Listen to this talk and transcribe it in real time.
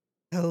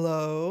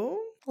Hello?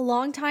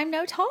 Long time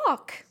no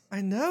talk. I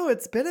know,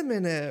 it's been a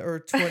minute or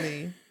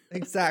 20.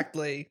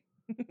 Exactly.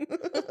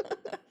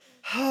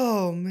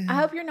 Oh, I man.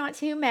 hope you're not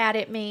too mad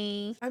at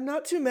me. I'm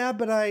not too mad,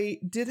 but I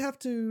did have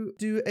to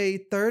do a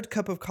third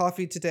cup of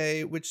coffee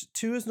today, which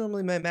 2 is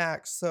normally my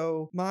max.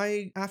 So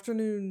my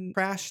afternoon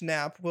crash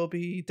nap will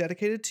be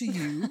dedicated to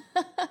you.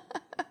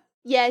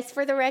 Yes,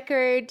 for the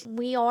record,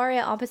 we are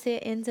at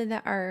opposite ends of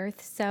the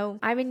earth. So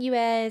I'm in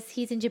US,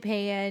 he's in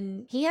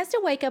Japan. He has to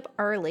wake up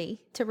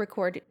early to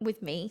record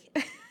with me.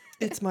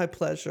 It's my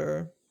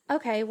pleasure.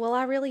 Okay, well,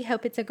 I really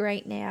hope it's a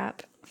great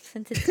nap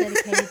since it's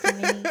dedicated to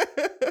me.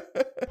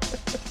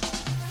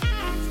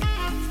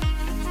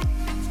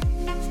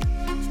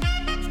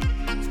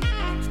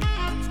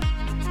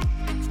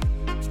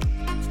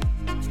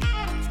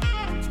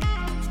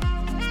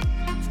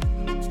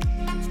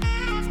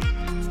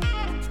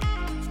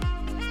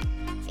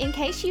 In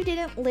case you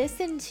didn't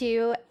listen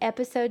to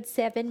episode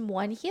 7,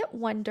 One Hit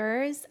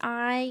Wonders,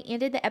 I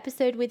ended the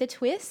episode with a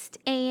twist.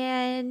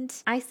 And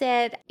I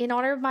said, in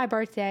honor of my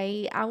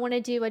birthday, I want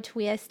to do a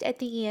twist at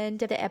the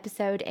end of the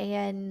episode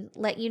and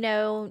let you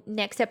know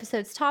next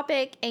episode's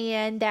topic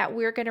and that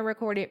we're going to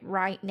record it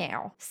right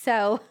now.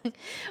 So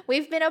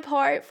we've been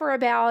apart for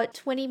about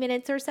 20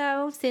 minutes or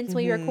so since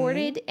we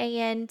recorded.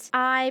 And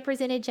I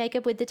presented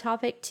Jacob with the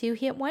topic 2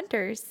 Hit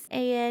Wonders.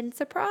 And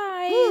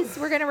surprise,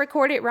 we're going to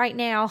record it right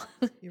now.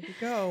 Here we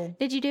go.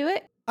 Did you do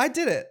it? I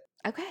did it.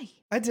 Okay.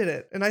 I did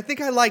it. And I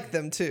think I like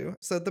them too.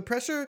 So the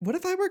pressure, what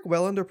if I work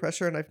well under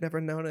pressure and I've never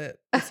known it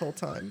this whole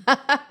time?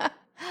 I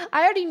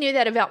already knew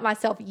that about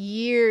myself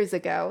years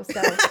ago.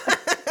 So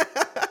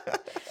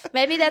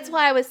maybe that's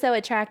why I was so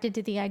attracted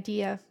to the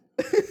idea.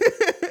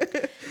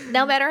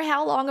 No matter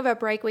how long of a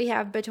break we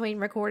have between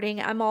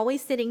recording, I'm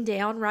always sitting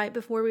down right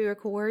before we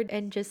record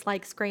and just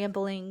like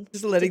scrambling.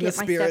 Just letting to the get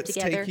my stuff spirits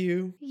together. take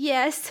you.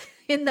 Yes,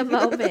 in the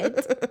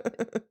moment.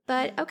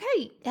 But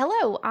okay.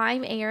 Hello,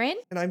 I'm Erin.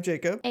 And I'm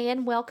Jacob.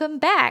 And welcome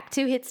back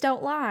to Hits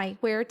Don't Lie,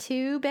 where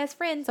two best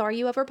friends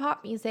argue over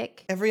pop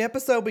music. Every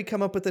episode, we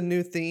come up with a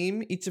new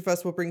theme. Each of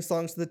us will bring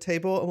songs to the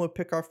table and we'll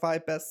pick our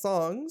 5 best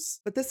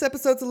songs. But this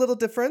episode's a little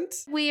different.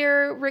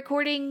 We're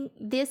recording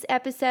this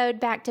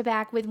episode back to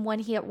back with One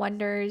Hit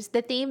Wonders.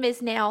 The theme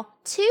is now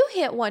 2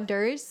 Hit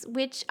Wonders,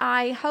 which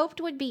I hoped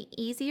would be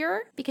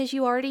easier because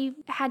you already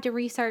had to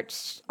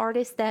research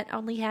artists that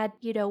only had,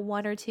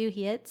 1 or 2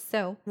 hits.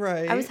 So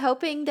Right. I was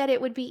hoping that it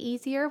would be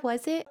easier,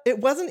 was it? It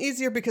wasn't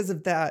easier because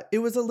of that. It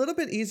was a little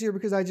bit easier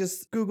because I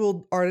just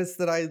Googled artists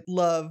that I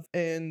love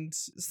and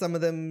some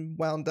of them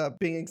wound up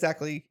being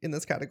exactly in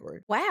this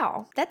category.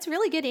 Wow, that's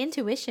really good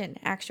intuition,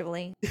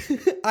 actually.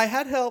 I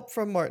had help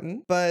from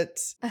Martin, but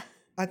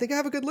I think I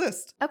have a good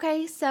list.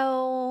 Okay,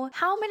 so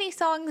how many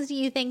songs do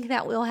you think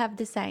that we'll have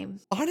the same?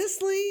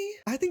 Honestly,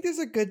 I think there's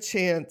a good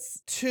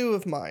chance 2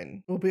 of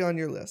mine will be on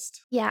your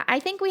list. Yeah, I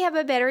think we have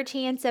a better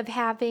chance of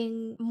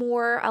having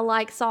more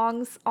alike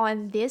songs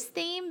on this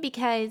theme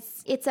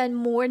because it's a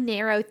more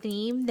narrow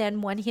theme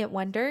than One Hit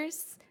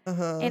Wonders.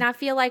 And I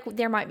feel like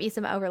there might be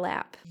some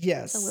overlap.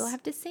 Yes. So we'll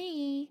have to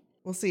see.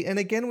 We'll see. And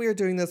again, we are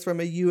doing this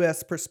from a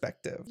U.S.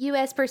 perspective.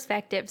 U.S.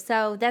 perspective.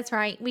 So that's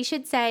right. We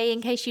should say,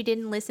 in case you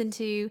didn't listen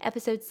to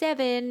episode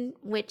 7,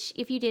 which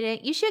if you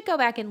didn't, you should go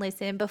back and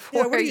listen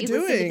before what are you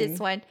listen to doing? this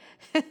one.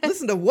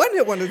 Listen to 1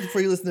 Hit Wonders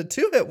before you listen to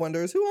 2 Hit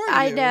Wonders. Who are you?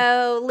 I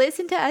know.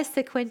 Listen to us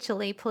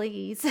sequentially,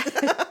 please.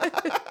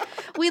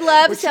 We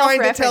love We're self-referencing.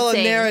 trying to tell a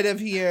narrative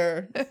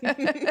here.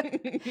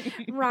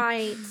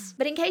 Right.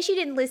 But in case you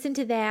didn't listen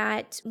to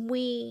that,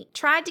 we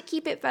tried to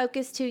keep it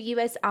focused to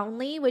US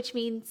only, which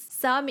means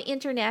some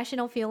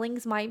international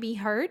feelings might be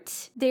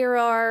hurt. There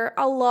are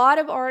a lot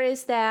of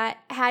artists that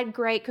had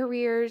great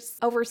careers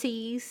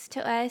overseas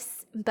to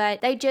us,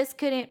 but they just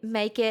couldn't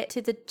make it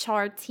to the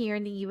charts here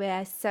in the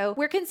US. So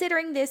we're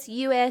considering this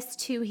US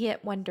 2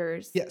 Hit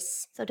Wonders.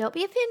 Yes. So don't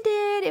be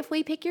offended if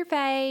we pick your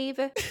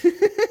fave.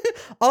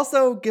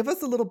 Also, give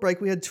us a little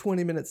break. We had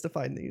 20 minutes to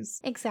find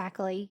these.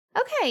 Exactly.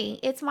 Okay,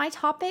 it's my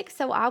topic,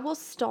 so I will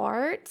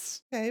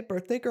start. Okay,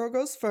 birthday girl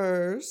goes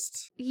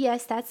first.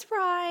 Yes, that's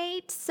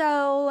right.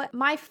 So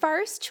my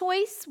first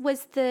choice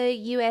was the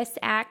US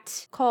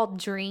act called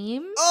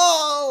Dream.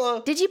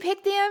 Oh! Did you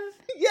pick them?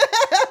 Yes!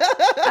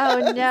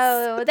 Oh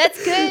no,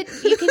 that's good.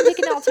 You can pick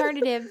an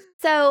alternative.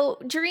 So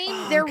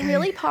Dream, they're Okay.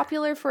 really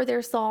popular for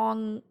their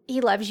song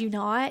He Loves You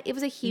Not. It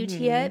was a huge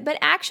hit, but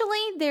actually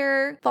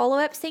their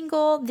follow-up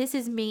single This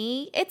Is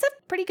Me, it's a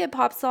pretty good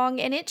pop song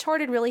and it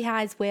charted really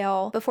high as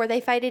well. Before they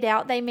faded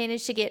out, they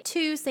managed to get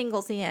 2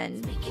 singles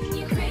in. Making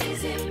you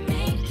crazy,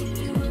 making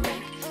you a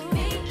wreck,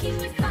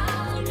 making me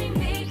fall,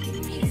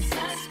 making me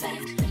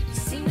suspect. You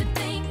seem to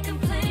think I'm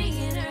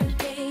playing her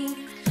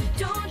game.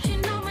 Don't you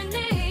know my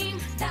name?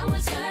 That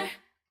was her.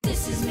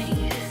 This is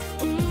me.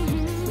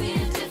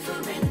 We're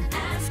different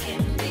as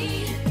can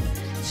be.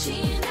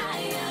 She and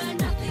I are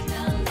nothing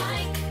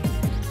alike.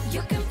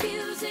 You're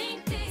confusing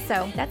things.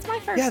 So that's my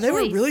first Yeah, they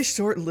were choice. really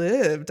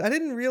short-lived. I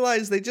didn't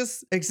realize they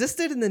just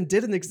existed and then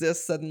didn't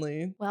exist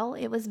suddenly. Well,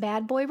 it was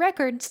Bad Boy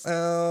Records.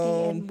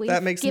 Oh, And we've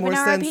that makes given more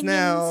our sense opinions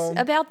now.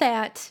 about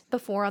that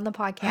before on the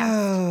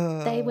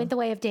podcast. They went the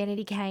way of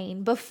Danity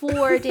Kane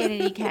before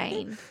Danity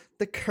Kane.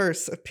 The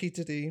Curse of P.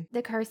 Diddy.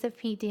 The Curse of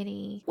P.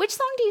 Diddy. Which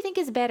song do you think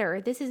is better?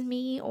 This Is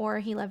Me or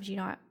He Loves You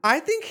Not? I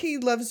think He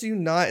Loves You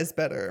Not is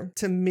better.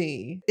 To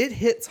me, it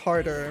hits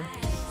harder.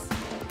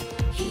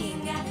 He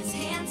ain't got his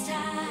hands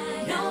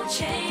tied, no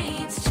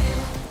chains to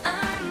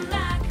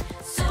unlock.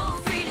 So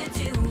free to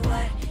do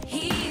what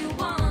he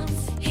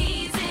wants.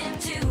 He's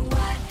into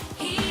what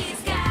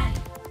he's got.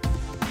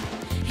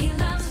 He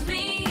loves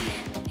me,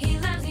 he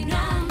loves you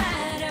no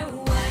matter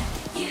what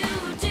you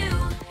do.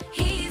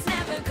 He's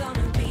never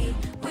gonna be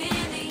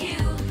with you.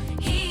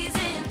 He's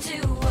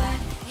into what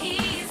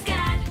he's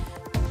got.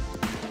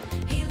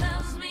 He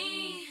loves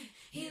me.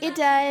 It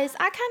does.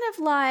 I kind of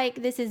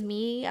like This Is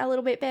Me a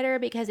little bit better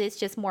because it's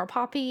just more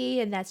poppy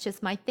and that's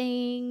just my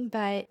thing.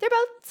 But they're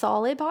both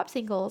solid pop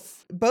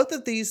singles. Both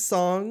of these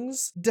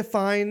songs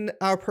define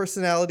our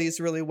personalities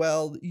really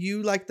well.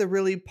 You like the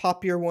really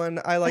poppier one.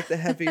 I like the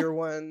heavier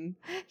one.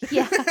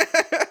 Yeah,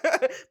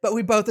 But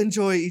we both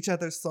enjoy each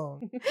other's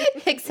song.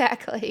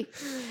 exactly.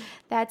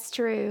 That's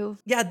true.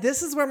 Yeah,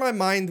 this is where my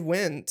mind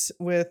went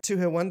with Two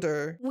Hit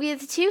Wonder.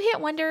 With Two Hit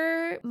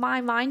Wonder,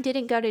 my mind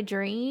didn't go to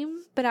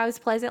Dream, but I was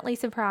pleasantly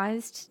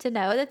surprised to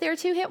know that they're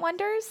two hit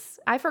wonders.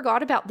 I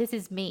forgot about This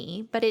Is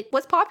Me, but it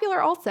was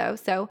popular also,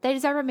 so they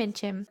deserve a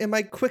mention. In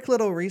my quick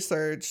little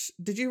research,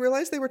 did you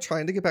realize they were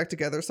trying to get back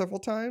together several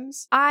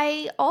times?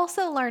 I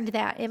also learned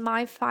that in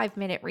my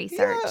 5-minute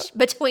research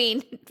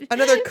between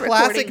Another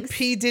classic recordings.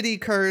 P. Diddy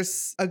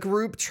curse, a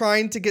group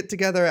trying to get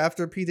together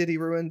after P. Diddy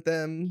ruined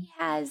them. He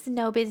has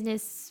no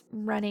business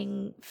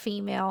running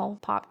female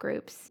pop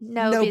groups.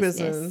 No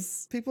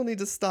business. People need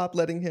to stop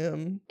letting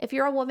him. If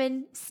you're a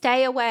woman,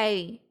 stay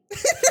away.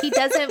 He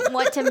doesn't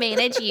want to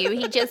manage you.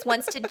 He just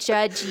wants to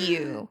judge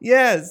you.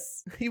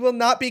 Yes, he will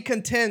not be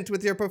content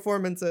with your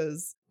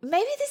performances.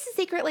 Maybe this is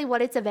secretly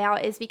what it's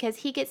about, is because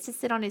he gets to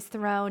sit on his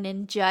throne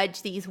and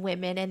judge these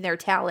women and their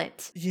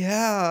talent.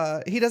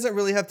 Yeah, he doesn't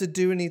really have to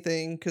do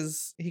anything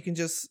because he can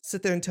just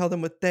sit there and tell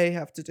them what they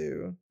have to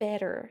do.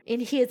 Better, in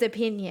his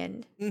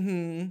opinion.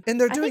 And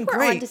they're I doing think we're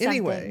great onto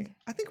anyway. something.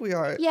 I think we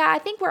are. Yeah, I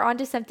think we're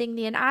onto something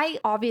then. I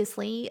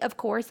obviously, of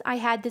course, I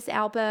had this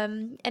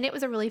album and it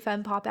was a really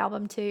fun pop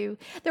album too.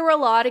 There were a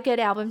lot of good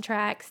album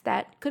tracks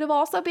that could have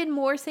also been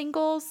more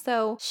singles,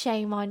 so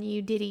shame on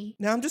you, Diddy.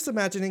 Now I'm just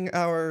imagining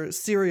our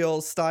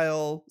serial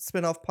style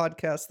spin-off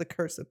podcast, The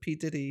Curse of P.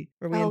 Diddy,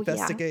 where we Oh, yeah.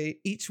 investigate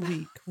each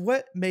week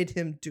what made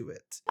him do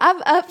it.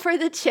 I'm up for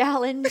the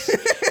challenge.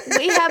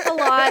 We have a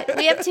lot.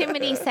 We have too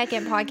many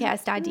second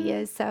podcast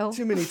ideas, so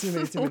Too many.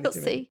 we'll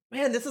see.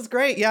 Man, this is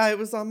great. Yeah, it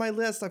was on my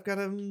list. I've got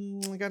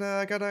to,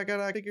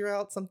 gotta figure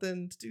out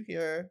something to do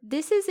here.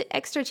 This is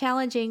extra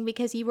challenging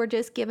because you were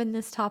just given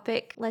this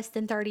topic less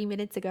than 30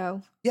 minutes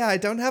ago. Yeah, I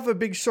don't have a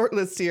big short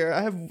list here.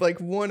 I have like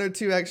one or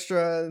two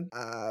extra.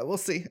 We'll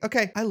see.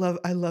 Okay, I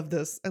love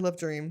this. I love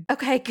Dream.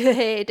 Okay,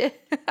 good.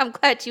 I'm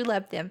glad you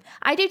love them.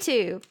 I do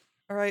too.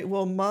 All right,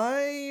 well,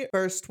 my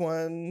first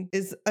one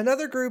is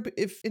another group.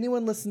 If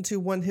anyone listened to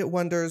One Hit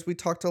Wonders, we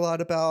talked a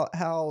lot about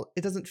how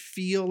it doesn't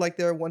feel like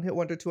they're a one hit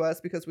wonder to us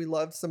because we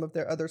loved some of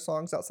their other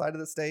songs outside of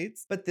the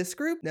States. But this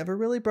group never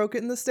really broke it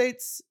in the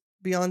States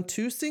beyond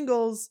 2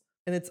 singles,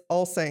 and it's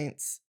All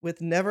Saints with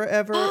Never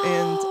Ever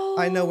and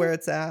I Know Where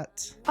It's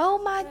At. Oh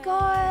my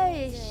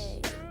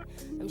gosh.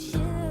 I'm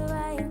sure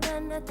I ain't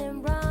done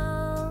nothing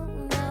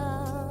wrong,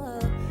 no.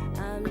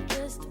 I'm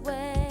just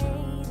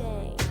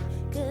waiting,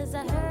 'cause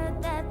I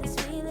heard that this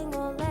feeling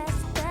won't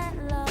last that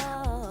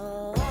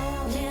long.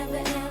 Never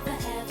ever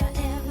have I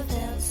ever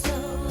felt so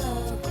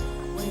low.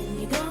 When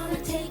you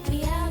gonna take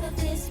me out of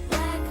this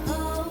black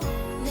hole?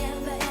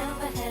 Never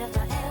ever have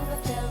I ever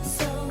felt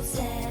so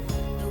sad.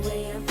 The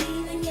way I'm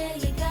feeling, yeah,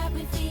 you got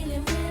me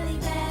feeling really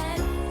bad.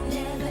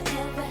 Never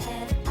ever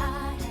had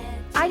I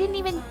had. I didn't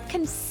even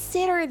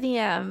consider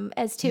them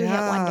as two hit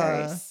Yeah.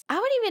 wonders. I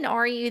would even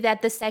argue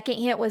that the second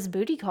hit was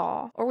Booty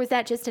Call, or was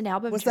that just an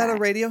album Was track? that a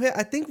radio hit?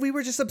 I think we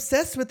were just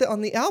obsessed with it on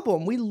the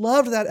album. We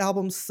loved that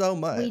album so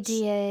much. We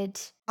did.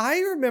 I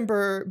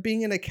remember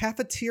being in a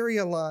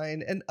cafeteria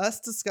line and us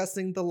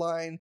discussing the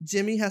line,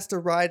 Jimmy has to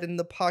ride in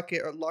the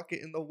pocket or lock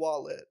it in the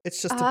wallet.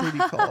 It's just a booty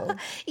call.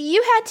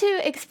 You had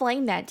to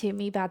explain that to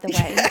me, by the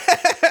way.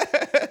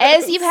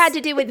 As you've had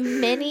to do with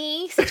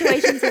many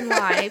situations in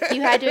life,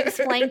 you had to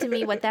explain to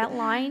me what that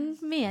line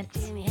meant.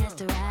 Jimmy has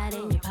to ride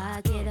in your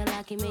pocket or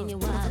lock him in your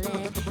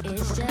wallet.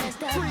 It's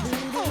just a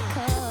booty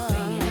call.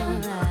 Bring it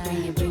on,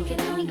 bring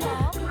it on,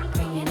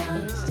 bring it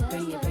on. It's just a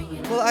booty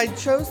call. Well, I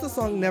chose the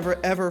song Never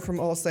Ever from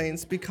All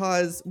Saints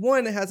because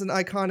one, it has an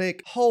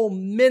iconic whole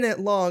minute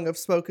long of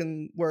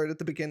spoken word at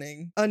the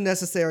beginning.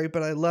 Unnecessary,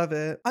 but I love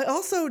it. I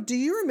also, do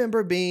you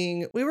remember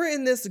we were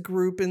in this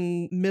group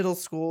in middle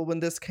school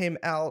when this came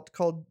out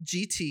called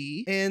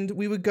GT, and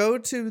we would go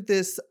to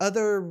this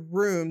other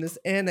room, this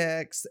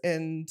annex,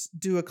 and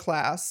do a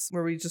class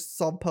where we just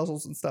solved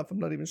puzzles and stuff. I'm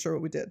not even sure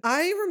what we did.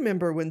 I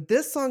remember when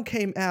this song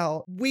came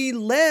out, we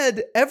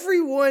led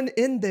everyone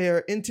in there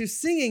into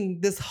singing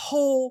this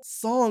whole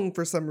song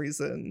for some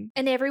reason.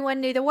 And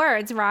everyone knew the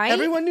words, right?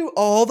 Everyone knew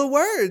all the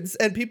words,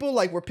 and people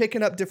like were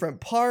picking up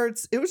different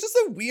parts. It was just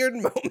a weird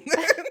moment.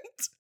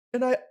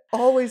 And I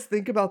always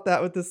think about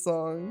that with this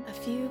song. A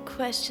few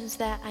questions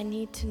that I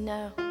need to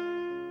know.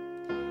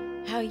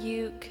 How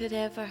you could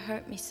ever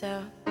hurt me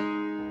so.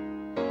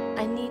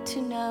 I need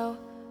to know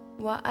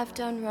what I've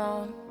done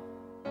wrong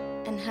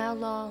and how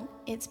long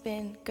it's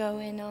been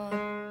going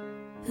on.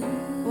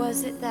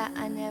 Was it that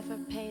I never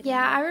paid?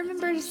 Yeah, I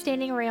remember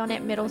standing around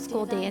at middle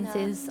school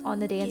dances on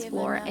the dance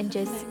floor and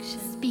just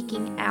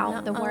speaking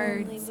out the Not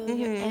only words. will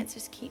your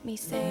answers keep me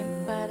safe,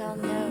 but I'll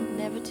know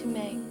never to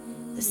make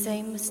the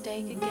same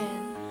mistake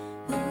again.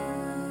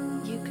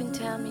 You can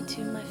tell me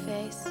to my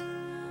face,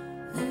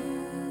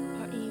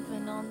 or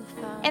even on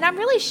the phone. And I'm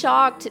really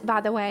shocked, by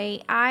the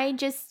way. I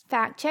just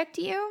fact checked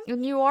you,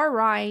 and you are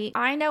right.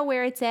 I Know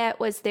Where It's At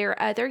was their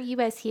other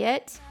US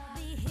hit.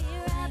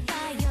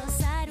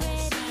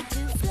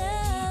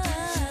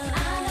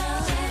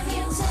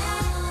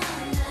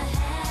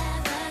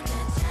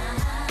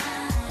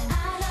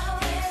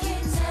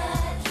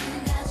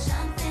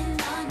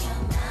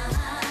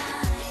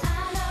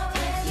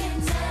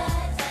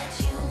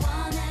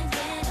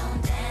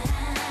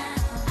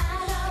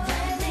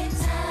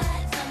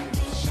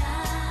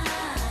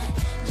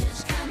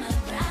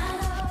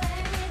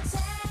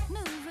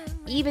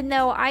 Even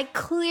though I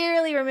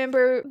clearly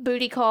remember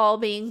Booty Call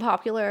being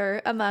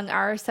popular among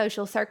our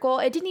social circle,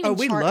 it didn't even Oh,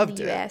 we chart loved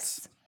in the it.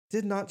 US.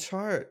 Did not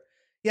chart.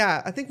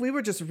 Yeah, I think we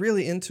were just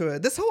really into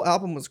it. This whole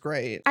album was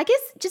great. I guess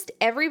just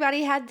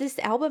everybody had this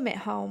album at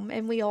home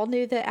and we all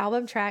knew the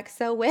album track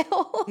so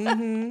well.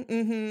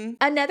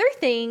 Another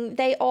thing,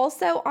 they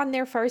also, on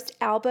their first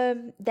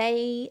album,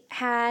 they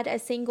had a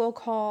single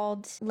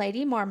called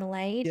Lady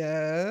Marmalade.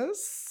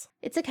 Yes.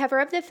 It's a cover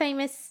of the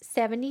famous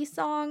 70s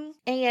song.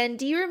 And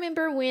do you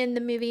remember when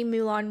the movie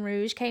Moulin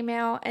Rouge came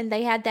out and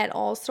they had that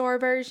all-star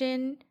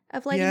version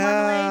of Lady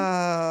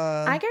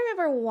Marmalade? I can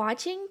remember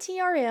watching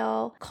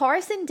TRL.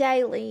 Carson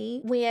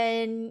Daly,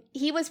 when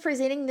he was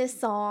presenting this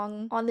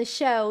song on the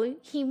show,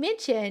 he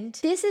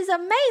mentioned, this is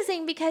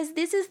amazing because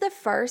this is the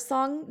first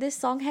song this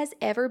song has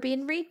ever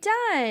been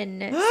redone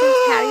since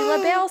Patti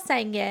LaBelle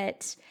sang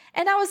it.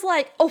 And I was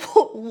like,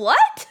 oh,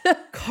 what?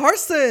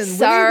 Carson, when are you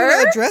Sir?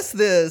 going to address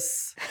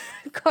this?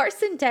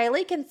 Carson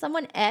Daly, can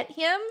someone at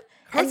him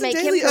and Carson make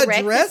Daly him correct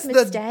address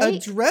this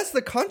mistake?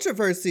 the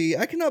controversy.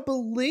 I cannot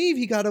believe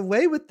he got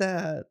away with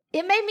that.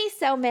 It made me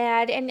so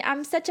mad, and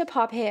I'm such a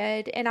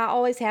pophead, and I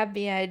always have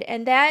been.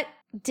 And that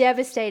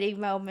devastating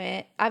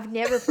moment, I've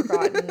never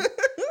forgotten.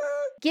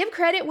 Give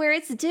credit where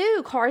it's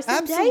due,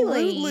 Carson Daly.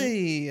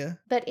 Absolutely.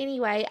 But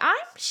anyway, I'm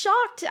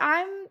shocked.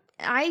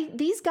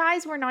 These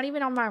guys were not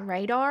even on my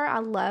radar. I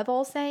love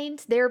All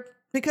Saints. They're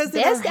Because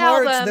in best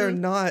our hearts, album. they're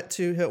not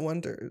two-hit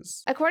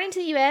wonders. According to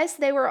the US,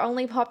 they were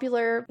only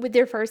popular with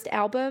their first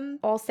album,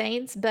 All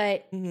Saints,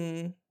 but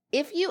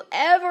if you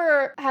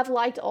ever have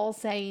liked All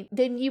Saints,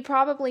 then you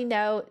probably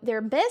know their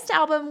best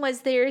album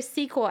was their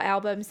sequel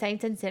album,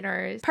 Saints and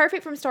Sinners.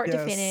 Perfect from start to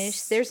finish.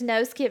 Yes. There's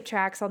no skip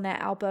tracks on that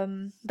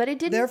album, but it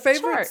didn't Their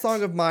favorite chart.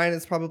 song of mine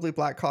is probably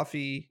Black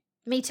Coffee.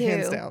 Me too.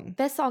 hands down.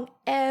 Best song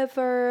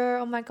ever.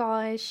 Oh my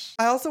gosh.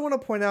 I also want to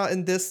point out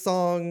in this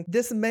song,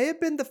 this may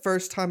have been the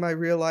first time I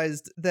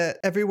realized that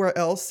everywhere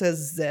else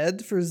says Z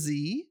for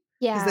Z.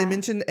 Yeah. Because they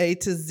mentioned A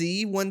to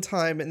Z one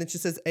time and then she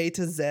says A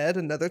to Z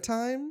another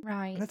time.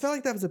 Right. And I felt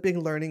like that was a big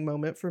learning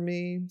moment for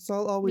me. So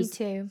I'll Me always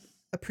too.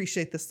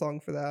 appreciate this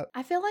song for that.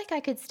 I feel like I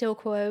could still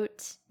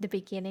quote the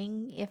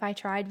beginning if I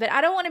tried, but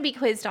I don't want to be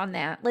quizzed on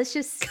that. Let's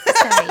just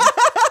say.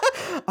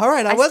 All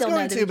right, I I was still know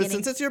going the to, but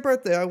beginning. since it's your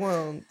birthday, I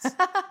won't.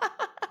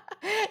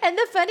 And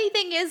the funny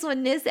thing is,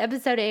 when this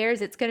episode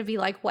airs, it's going to be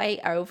like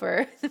way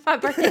over. My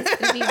birthday's going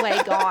to be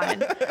way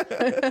gone.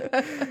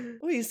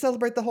 Well, you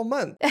celebrate the whole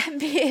month.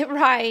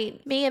 Right.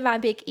 Me and my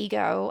big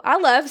ego. I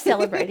love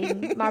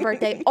celebrating my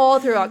birthday all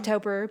through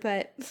October,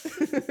 but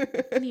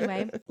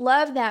anyway,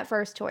 love that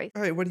first choice.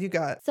 All right, what do you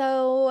got?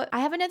 So I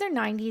have another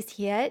 90s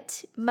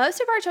hit. Most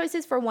of our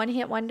choices for one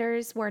hit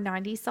wonders were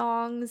 90s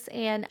songs,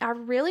 and I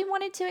really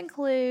wanted to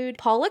include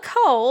Paula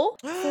Cole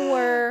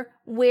for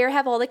Where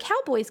Have All the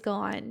Cowboys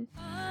Gone?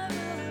 I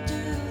will do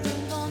the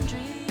laundry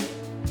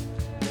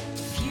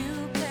if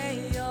you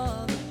pay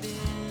all the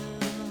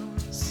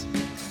bills.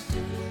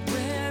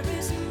 Where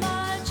is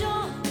my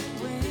John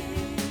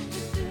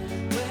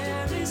Wayne?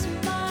 Where is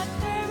my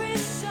prairie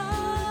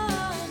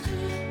son?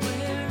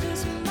 Where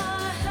is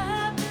my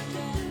happy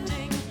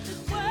ending?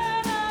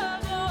 Where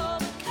have all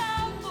the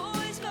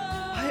cowboys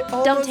gone? I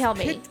almost tell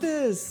me. picked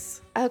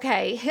this.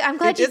 Okay. I'm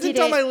glad It you isn't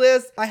did on it. my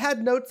list. I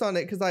had notes on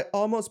it because I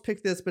almost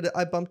picked this, but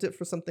I bumped it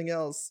for something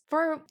else.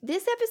 For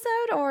this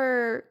episode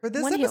or For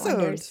this One Hit episode.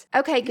 Wonders?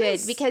 Okay, good.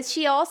 Yes. Because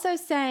she also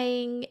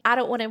sang I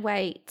Don't Want to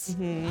Wait.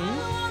 Mhm. I don't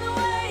wanna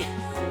wait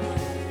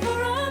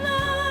for our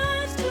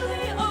lives to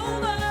be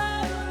over.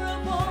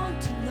 I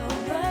want to know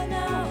right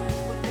now,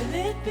 what will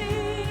it be?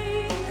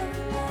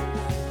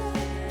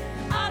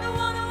 I don't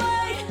wanna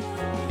wait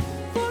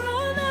for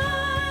our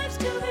lives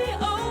to be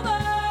over.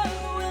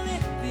 Will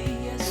it be?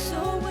 Yes,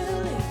 or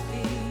will it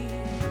be?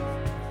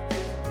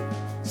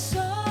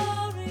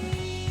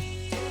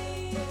 Sorry.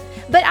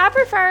 But I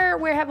prefer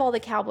Where Have All the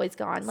Cowboys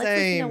Gone. Let's listen to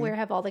Same. Where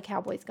Have All the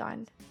Cowboys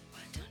Gone. Why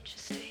don't you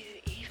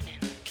stay the evening?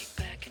 Kick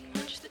back and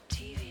watch the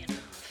TV and I'll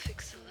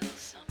fix a little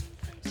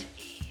something to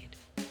eat.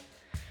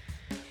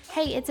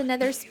 Hey, it's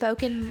another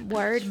spoken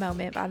word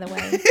moment, by the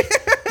way.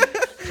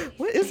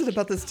 What is it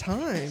about this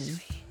time?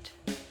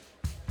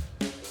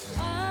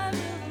 I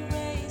will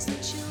raise the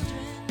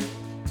children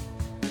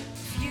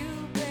if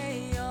you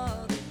pay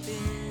all the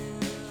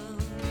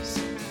bills.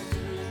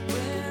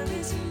 Where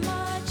is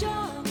my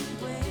John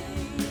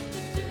Wayne?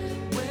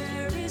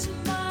 Where is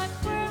my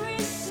prairie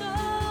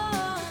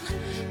son?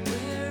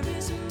 Where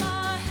is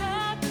my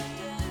happy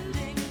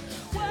ending?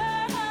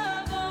 Where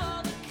have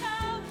all the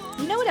cowboys?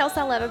 You know what else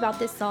I love about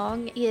this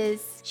song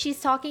is she's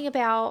talking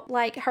about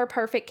like her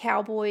perfect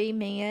cowboy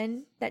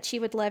man that she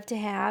would love to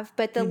have,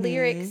 but the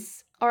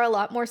lyrics are a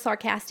lot more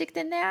sarcastic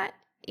than that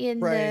in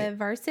the Right.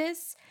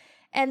 verses.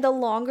 And the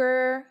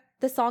longer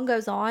the song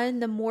goes on,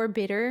 the more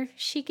bitter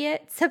she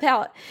gets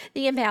about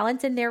the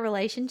imbalance in their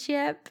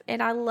relationship.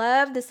 And I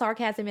love the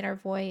sarcasm in her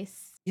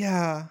voice.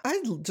 Yeah,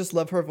 just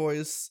love her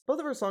voice. Both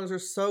of her songs are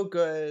so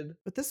good.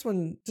 But this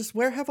one, just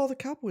where have all the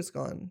cowboys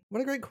gone?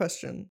 What a great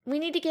question. We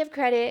need to give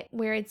credit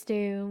where it's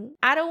due.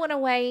 I Don't Want to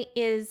Wait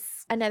is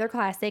another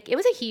classic. It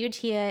was a huge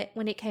hit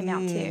when it came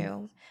out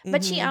too.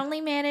 But she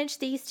only managed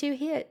these 2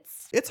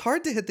 hits. It's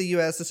hard to hit the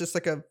US. It's just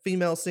like a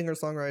female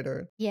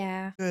singer-songwriter.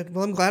 Yeah. Good.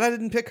 Well, I'm glad I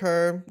didn't pick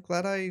her.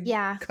 Glad I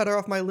Yeah. cut her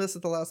off my list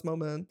at the last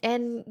moment.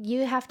 And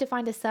you have to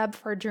find a sub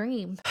for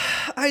Dream.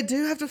 I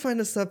do have to find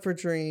a sub for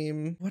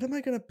Dream. What am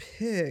I going to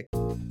pick?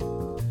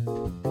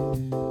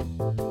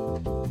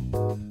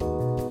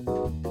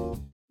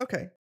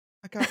 Okay,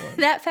 I got one.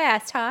 That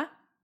fast, huh?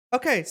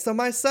 Okay, so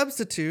my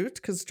substitute,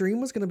 because Dream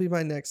was going to be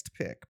my next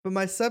pick, but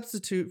my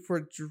substitute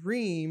for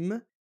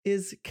Dream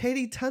is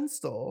Katie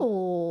Tunstall,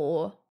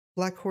 Oh.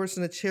 Black Horse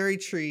and a Cherry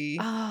Tree.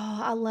 Oh,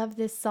 I love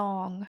this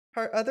song.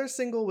 Her other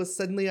single was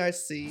Suddenly I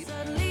See.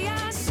 Suddenly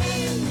I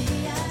see,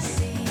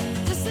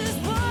 this is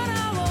what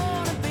I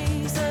wanna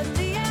be.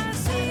 Suddenly I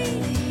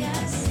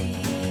see,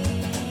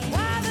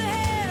 why the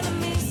hell it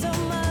means so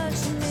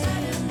much to me.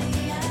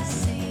 Suddenly I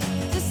see,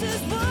 this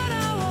is what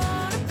I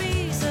wanna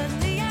be.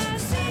 Suddenly I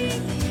see,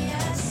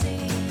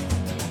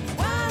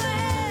 why the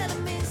hell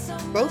it means so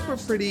much. Both were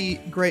pretty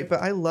great,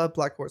 but I love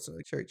Black Horse and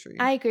a Cherry Tree.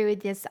 I agree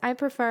with this. I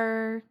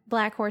prefer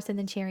Black Horse and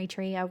the Cherry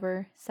Tree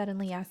over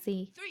Suddenly I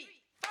See.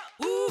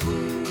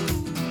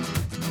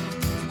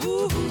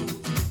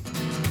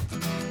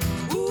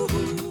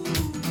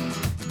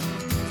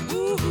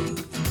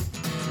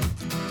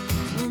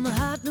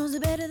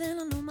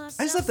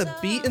 I just love the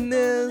beat in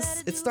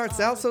this. It starts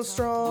out so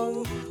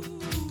strong.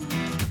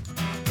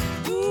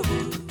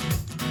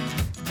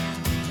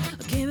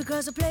 I came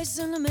across a place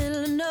in the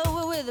middle of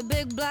nowhere with a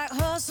big black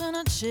horse and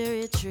a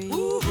cherry tree.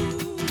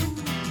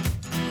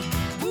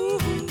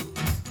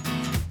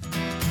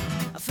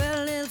 I felt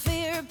a little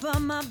fear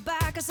upon my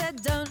back. I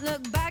said, don't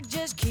look back,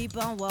 just keep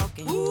on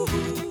walking.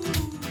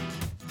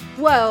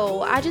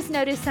 Whoa, I just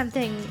noticed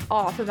something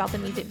off about the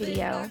music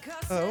video.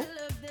 Oh,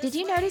 Did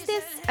you notice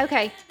this?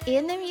 Okay,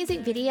 in the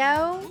music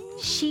video,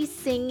 she's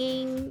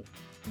singing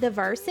the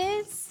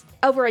verses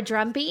over a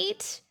drum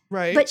beat,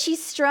 right. but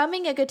she's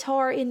strumming a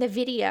guitar in the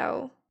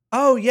video.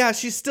 Oh, yeah,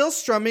 she's still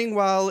strumming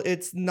while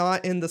it's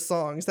not in the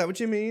song. Is that what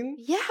you mean?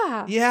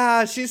 Yeah.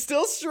 Yeah, she's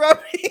still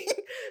strumming.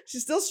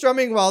 She's still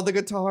strumming while the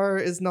guitar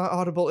is not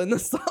audible in the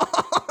song.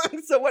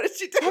 So what is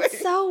she doing? That's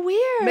so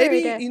weird.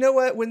 Maybe, you know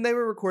what? When they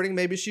were recording,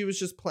 maybe she was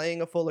just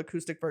playing a full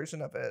acoustic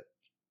version of it.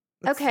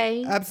 That's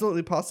Okay.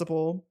 absolutely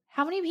possible.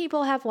 How many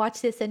people have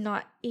watched this and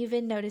not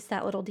even noticed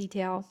that little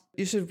detail?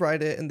 You should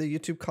write it in the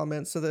YouTube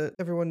comments so that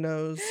everyone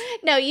knows.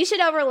 No, you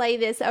should overlay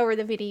this over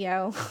the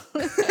video.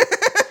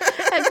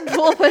 And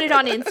we'll put it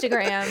on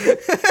Instagram.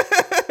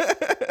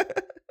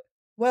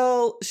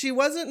 Well, she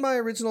wasn't my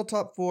original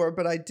top 4,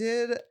 but I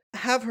did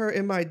have her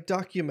in my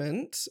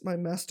document, my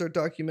master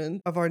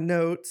document of our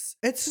notes.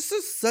 It's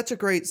just such a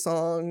great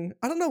song.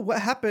 I don't know what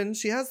happened.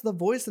 She has the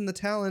voice and the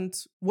talent.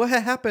 What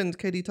happened,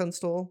 Katie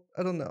Tunstall?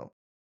 I don't know.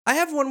 I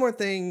have one more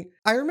thing.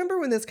 I remember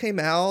when this came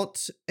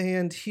out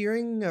and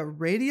hearing a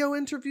radio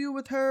interview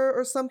with her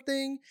or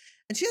something,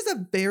 and she has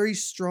a very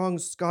strong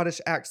Scottish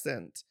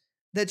accent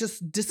that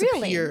just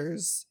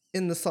disappears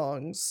in the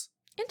songs.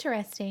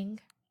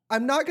 Interesting.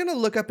 I'm not going to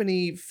look up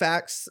any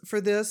facts for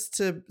this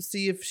to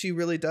see if she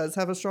really does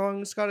have a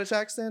strong Scottish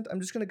accent.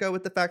 I'm just going to go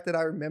with the fact that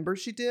I remember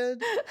she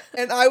did.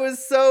 And I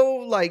was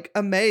so like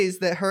amazed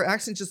that her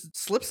accent just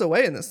slips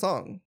away in this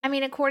song. I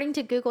mean, according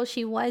to Google,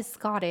 she was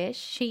Scottish.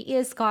 She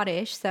is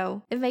Scottish,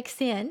 so it makes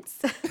sense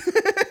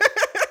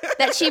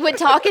that she would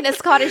talk in a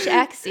Scottish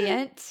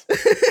accent.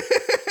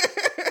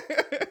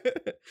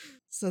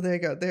 So there you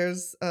go.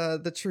 There's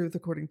the truth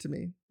according to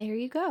me. There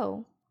you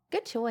go.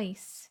 Good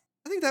choice.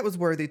 I think that was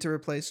worthy to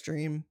replace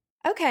Dream.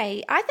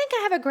 Okay, I think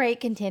I have a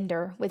great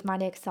contender with my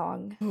next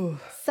song. Ooh.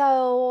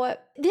 So,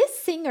 this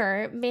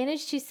singer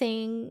managed to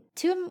sing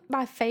two of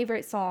my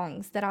favorite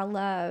songs that I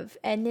love,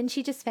 and then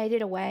she just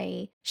faded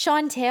away.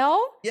 Chantel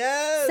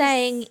Yes.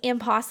 sang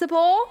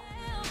Impossible.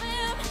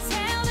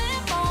 Tell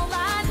them all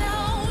I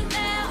know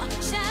now.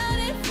 Shout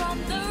it from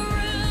the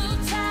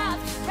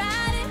rooftops.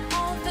 Ride it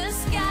on the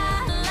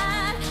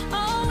skyline.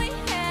 All we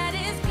had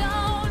is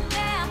gone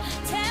now.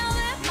 Tell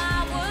them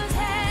I was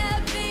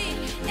happy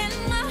and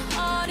my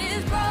heart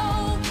is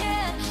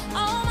broken.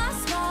 All my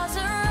scars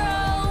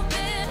are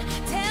open.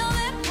 Tell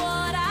them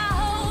what I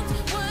hoped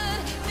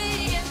would be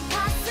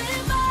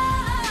impossible.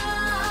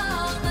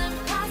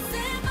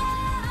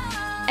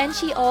 And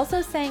she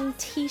also sang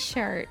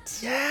T-Shirt,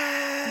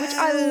 Yes. which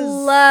I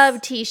love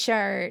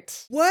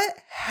T-Shirt. What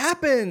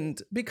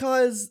happened?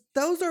 Because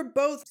those are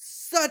both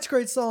such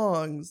great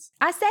songs.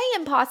 I say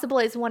Impossible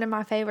is one of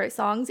my favorite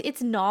songs.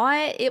 It's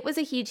not. It was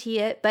a huge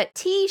hit, but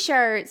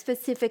T-Shirt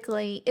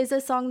specifically is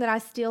a song that I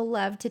still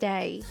love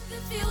today.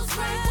 It feels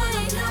right when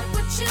I'm not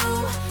with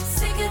you.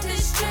 Sick of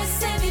this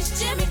dress and these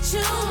Jimmy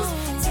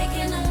Choos.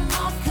 Taking them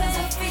off cause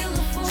I feel a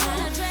fool.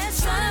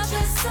 Tryna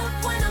dress up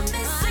when I'm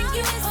missing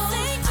you.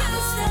 I'ma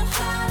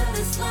step out of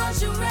this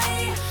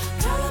lingerie.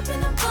 Curl up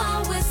in a bar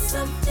with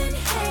something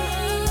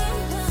hey.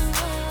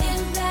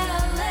 In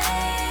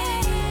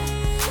ballet.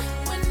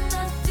 When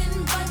nothing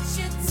but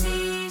your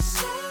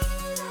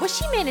t-shirt. Was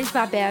she managed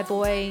by Bad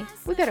Boy?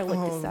 We better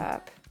look this Oh.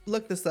 up.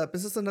 Look this up.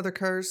 Is this another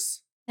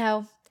curse?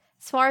 No.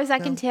 As far as I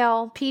can No.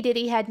 tell, P.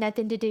 Diddy had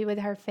nothing to do with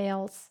her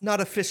fails. Not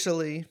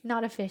officially.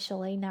 Not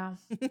officially, no.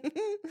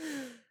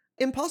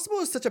 Impossible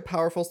is such a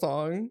powerful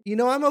song. You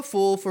know, I'm a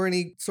fool for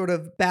any sort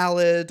of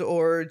ballad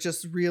or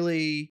just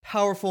really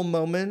powerful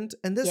moment.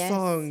 And this Yes.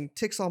 song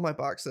ticks all my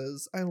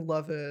boxes. I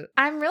love it.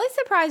 I'm really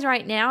surprised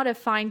right now to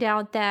find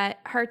out that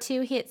her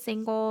two hit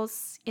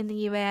singles in the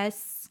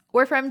US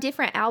were from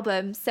different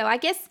albums. So I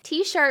guess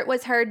T-Shirt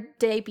was her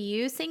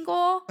debut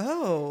single.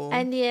 Oh.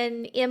 And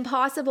then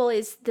Impossible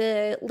is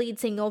the lead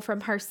single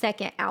from her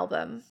second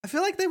album. I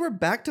feel like they were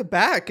back to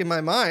back in my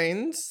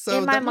mind. So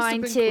in my that must have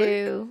mind been quick.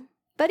 too.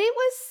 But it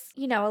was,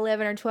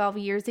 11 or 12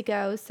 years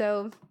ago.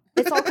 So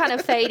it's all kind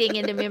of fading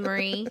into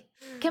memory.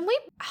 Can we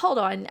hold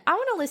on? I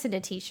want to listen to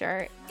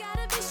T-Shirt.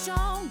 Gotta be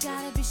strong,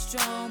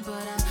 but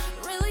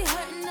I'm really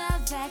hurting now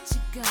that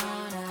you're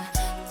gone. I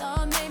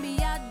thought maybe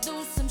I'd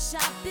do some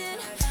shopping,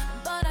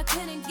 but I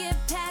couldn't get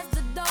past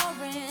the door.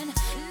 And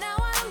now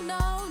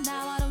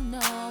I don't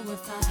know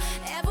if I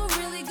ever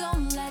really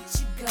gonna let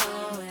you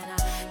go.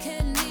 And I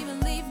couldn't even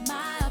leave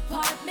my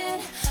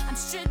apartment. I'm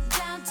stripped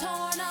down,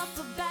 torn up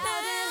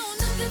about it.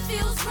 Nothing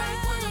feels right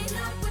when I'm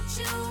not with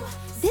you.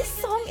 This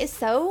song is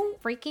so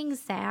freaking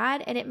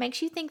sad, and it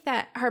makes you think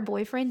that her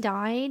boyfriend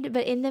died.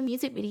 But in the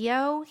music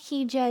video,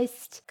 he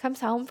just comes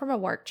home from a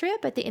work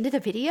trip at the end of the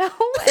video,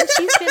 and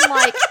she's been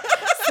like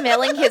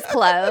smelling his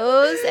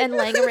clothes and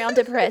laying around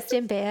depressed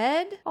in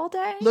bed all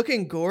day.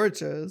 Looking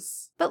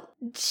gorgeous. But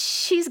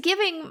she's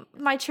giving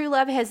My True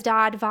Love Has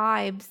Died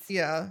vibes.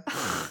 Yeah.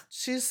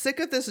 She's sick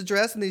of this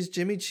dress and these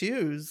Jimmy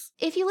Choos.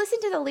 If you listen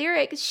to the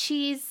lyrics,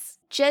 she's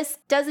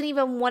just doesn't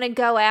even want to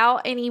go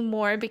out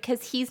anymore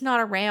because he's not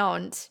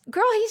around.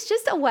 Girl, he's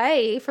just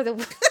away for the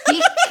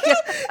week.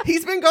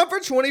 He's been gone for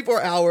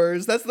 24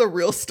 hours. That's the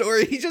real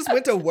story. He just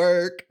went to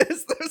work.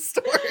 It's the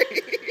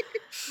story.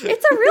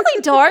 It's a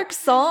really dark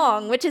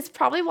song, which is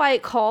probably why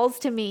it calls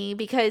to me,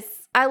 because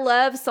I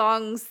love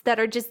songs that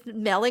are just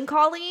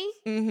melancholy,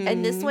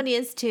 and this Mhm. one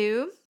is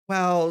too.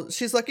 Wow,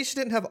 she's lucky she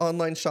didn't have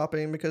online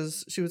shopping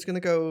because she was going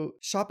to go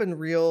shop in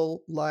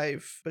real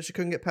life, but she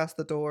couldn't get past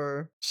the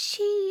door.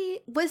 She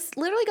was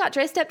literally got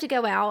dressed up to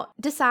go out,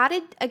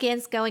 decided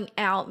against going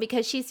out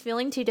because she's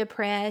feeling too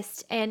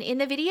depressed. And in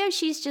the video,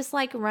 she's just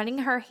like running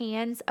her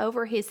hands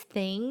over his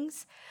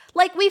things.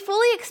 Like, we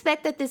fully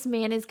expect that this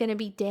man is going to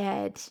be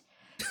dead.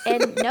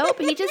 And nope,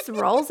 he just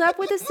rolls up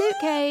with a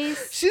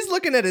suitcase. She's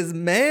looking at his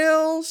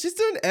mail. She's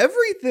doing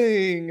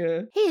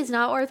everything. He is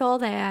not worth all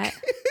that.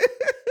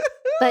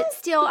 But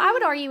still, I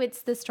would argue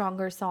it's the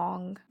stronger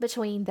song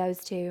between those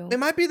two. It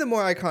might be the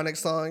more iconic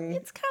song.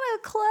 It's kind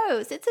of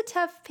close. It's a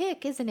tough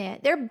pick, isn't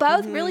it? They're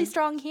both really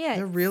strong hits.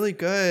 They're really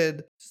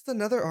good. Just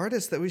another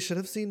artist that we should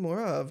have seen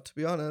more of, to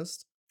be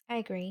honest. I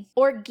agree.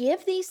 Or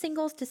give these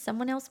singles to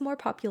someone else more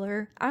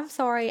popular. I'm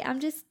sorry. I'm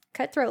just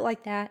cutthroat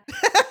like that.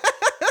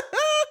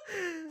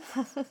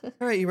 All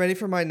right, you ready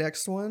for my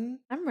next one?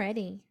 I'm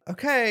ready.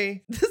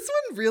 Okay. This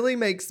one really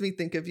makes me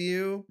think of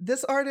you.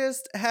 This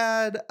artist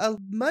had a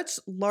much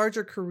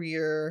larger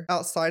career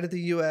outside of the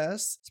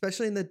US,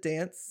 especially in the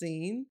dance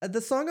scene.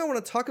 The song I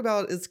want to talk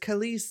about is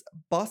Khalees'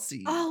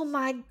 Bossy. Oh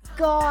my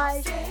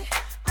gosh.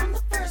 I'm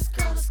the first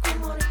girl to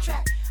scream on the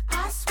track.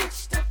 I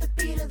switched up the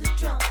beat of the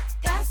drum.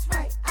 That's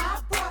right.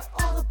 I brought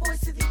all the boys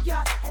to the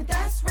yard. And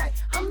that's right.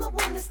 I'm the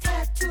one that's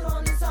tattooed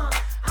on his arm.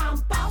 I'm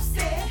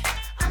bossy.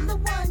 I'm the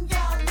one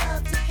y'all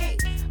love to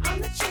hate.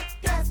 I'm the chick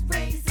that's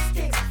raised the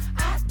stakes.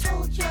 I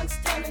told young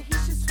Stunner he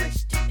should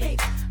switch to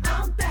dates.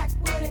 I'm back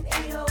with an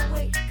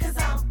 808 cause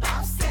I'm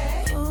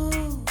bossy.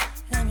 Ooh,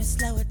 let me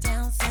slow it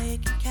down so you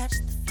can catch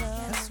the flow.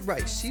 That's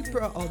right. She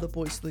brought all the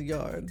boys to the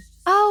yard.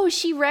 Oh,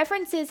 she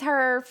references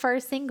her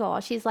first single.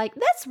 She's like,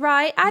 that's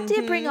right. I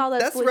did bring all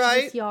those That's boys to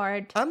right. this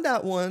yard. I'm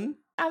that one.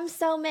 I'm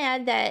so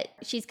mad that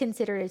she's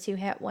considered a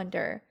two-hit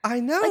wonder. I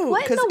know,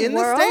 what in because the in the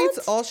world?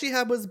 States, all she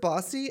had was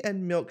Bossy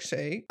and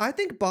Milkshake. I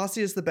think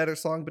Bossy is the better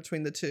song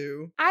between the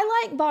two.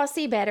 I like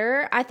Bossy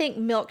better. I think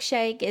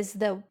Milkshake is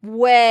the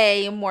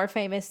way more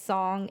famous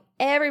song.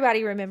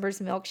 Everybody remembers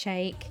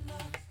Milkshake.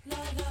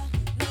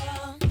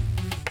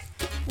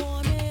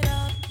 Warm it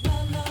up, la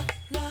la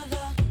la la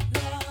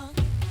la.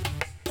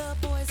 The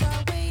boys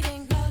are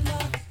waiting, la la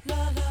la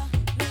la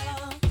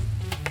la.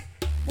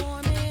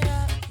 Warm it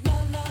up, la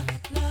la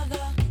la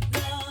la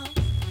la.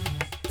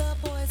 The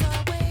boys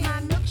are waiting.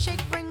 My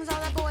milkshake brings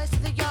all the boys to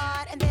the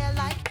yard, and they're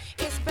like,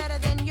 it's better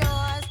than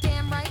yours.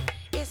 Damn right,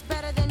 it's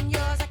better than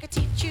yours. I could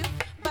teach you,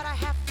 but I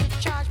have to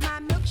charge. My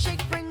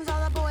milkshake brings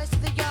all the boys to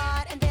the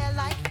yard, and they're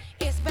like,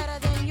 it's better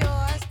than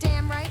yours.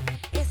 Damn right,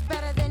 it's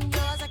better than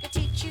yours. I could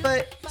teach you.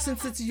 But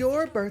since it's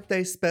your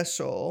birthday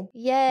special,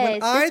 Yes,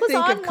 when I this was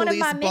think on of one of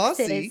my Khalees'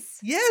 Bossy, mixes.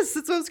 yes,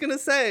 that's what I was gonna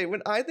say.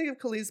 When I think of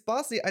Khalees'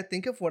 Bossy, I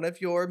think of one of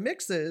your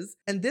mixes,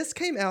 and this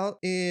came out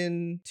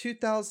in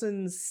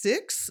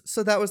 2006,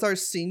 so that was our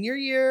senior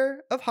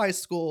year of high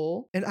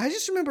school. And I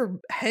just remember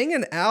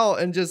hanging out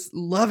and just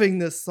loving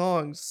this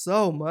song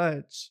so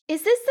much.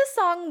 Is this the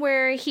song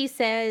where he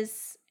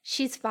says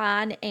she's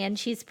fine and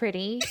she's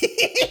pretty?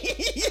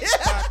 Yeah.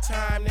 About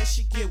time that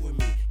she get with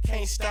me.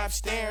 Can't stop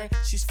staring.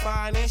 She's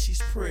fine and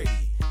she's pretty.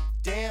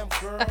 Damn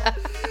girl.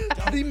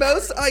 The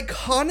most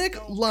iconic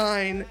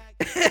line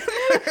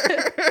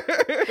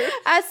ever.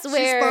 I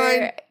swear,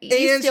 fine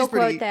you and still she's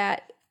pretty. quote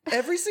that.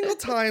 Every single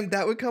time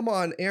that would come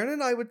on, Aaron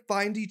and I would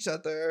find each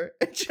other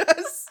and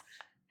just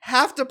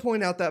have to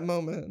point out that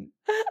moment.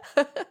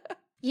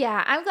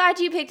 Yeah, I'm glad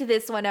you picked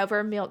this one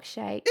over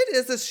Milkshake. It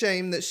is a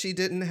shame that she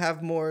didn't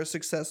have more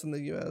success in the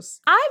US.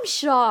 I'm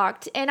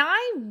shocked. And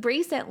I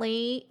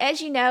recently,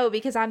 as you know,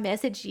 because I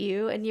messaged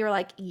you and you're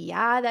like,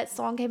 yeah, that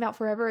song came out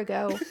forever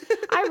ago.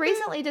 I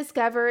recently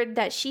discovered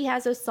that she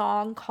has a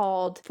song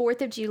called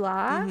 4th of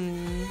July.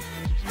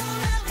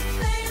 Mhm.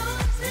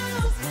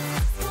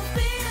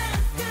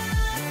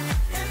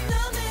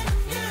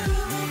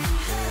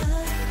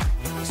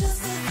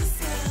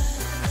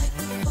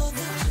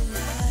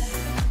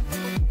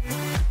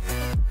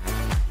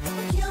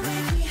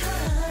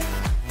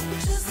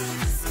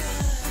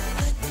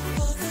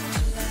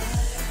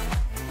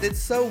 It's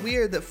so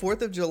weird that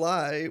 4th of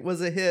July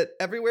was a hit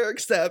everywhere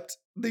except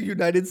the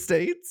United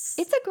States.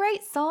 It's a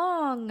great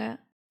song.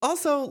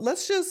 Also,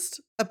 let's just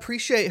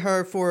appreciate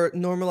her for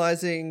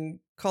normalizing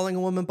calling a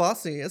woman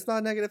bossy. It's not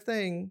a negative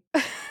thing.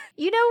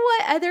 You know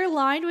what other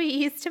line we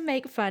used to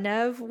make fun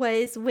of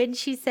was when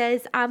she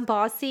says, I'm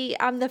bossy,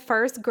 I'm the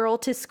first girl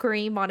to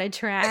scream on a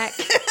track.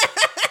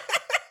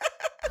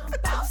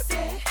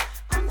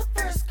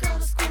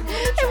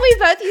 And we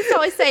both used to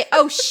always say,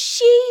 oh,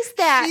 she's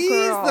that She's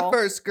girl. the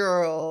first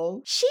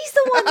girl. She's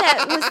the one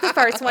that was the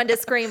first one to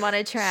scream on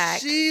a track.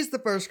 She's the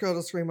first girl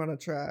to scream on a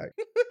track.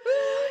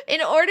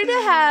 In order to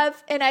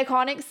have an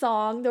iconic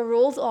song, the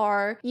rules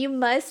are you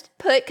must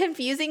put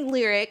confusing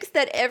lyrics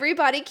that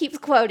everybody keeps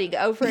quoting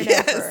over and over.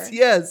 Yes,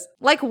 yes.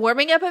 Like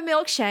warming up a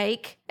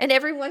milkshake, and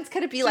everyone's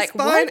going to be She's like,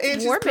 fine what? and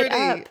she's Warm it pretty.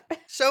 up.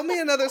 Show me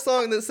another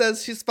song that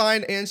says she's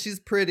fine and she's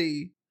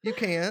pretty. You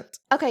can't.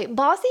 Okay,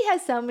 Bossy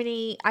has so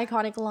many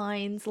iconic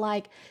lines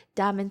like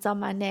diamonds on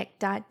my neck,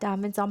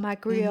 diamonds on my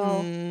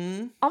grill.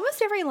 Mhm.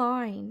 Almost every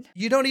line.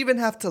 You don't even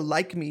have to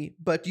like me,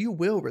 but you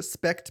will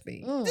respect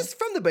me. Mm. Just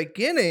from the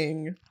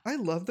beginning. I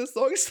love this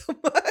song so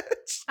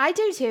much. I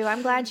do too.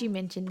 I'm glad you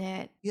mentioned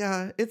it.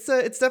 Yeah, it's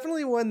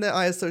definitely one that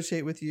I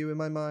associate with you in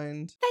my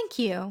mind. Thank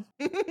you.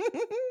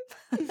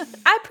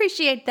 I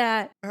appreciate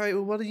that. All right,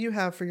 well, what do you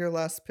have for your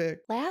last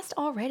pick? Last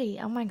already.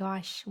 Oh my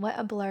gosh, what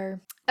a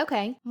blur.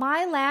 Okay,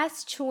 my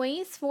last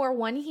choice for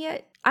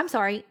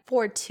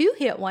for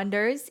 2-hit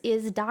wonders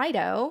is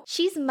Dido.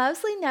 She's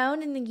mostly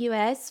known in the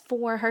US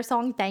for her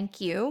song Thank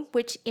You,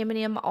 which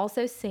Eminem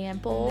also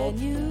sampled.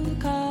 You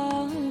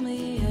call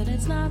me and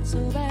it's not so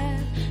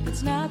bad,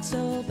 it's not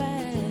so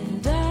bad.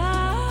 And I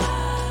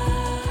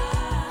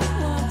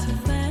want to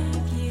thank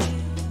you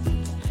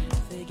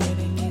for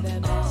giving me the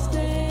best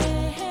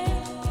day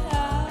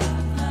of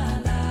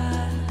my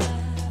life.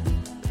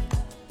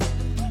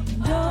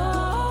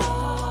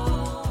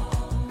 Oh,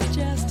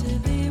 just to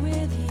be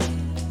with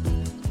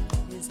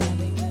you is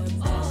having the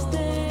best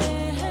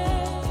day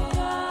of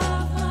my life.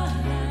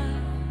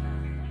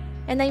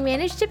 And they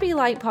managed to be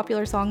like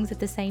popular songs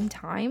at the same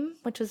time,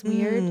 which was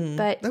weird.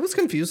 But That was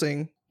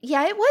confusing.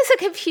 yeah, it was a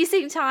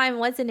confusing time,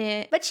 wasn't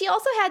it? But she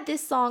also had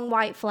this song,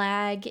 White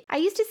Flag. I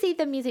used to see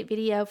the music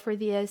video for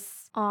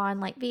this on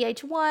like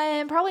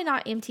VH1, probably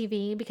not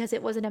MTV because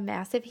it wasn't a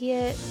massive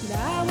hit.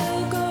 I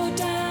will go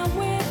down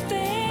with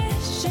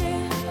this ship,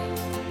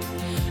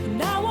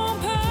 and I won't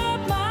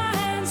put my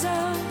hands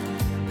up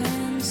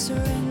and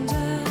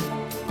surrender.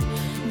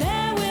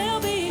 There will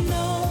be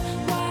no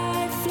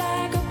white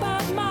flag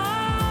above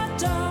my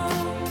door.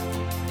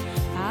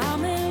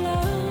 I'm in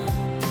love,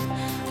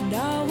 and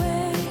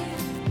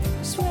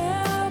always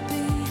will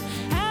be.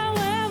 And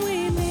when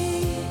we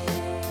meet,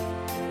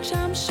 which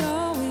I'm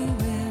sure we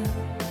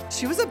will.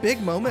 She was a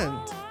big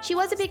moment. She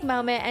was a big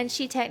moment, and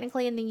she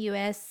technically in the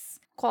US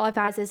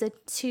qualifies as a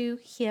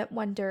 2-hit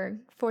wonder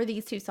for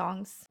these 2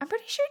 songs. I'm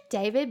pretty sure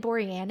David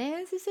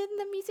Boreanaz is in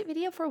the music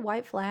video for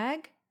White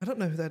Flag. I don't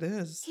know who that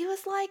is. He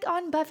was like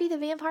on Buffy the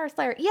Vampire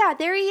Slayer. Yeah,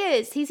 there he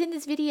is. He's in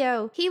this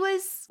video. He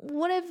was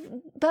one of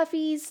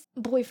Buffy's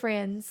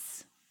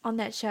boyfriends on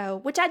that show,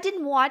 which I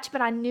didn't watch,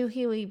 but I knew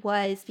who he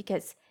was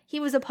because he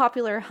was a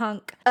popular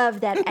hunk of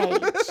that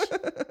age.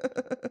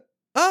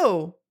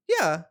 Oh,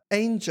 yeah.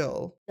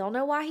 Angel. Don't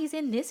know why he's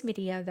in this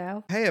video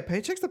though. Hey, a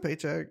paycheck's a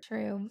paycheck.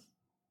 True.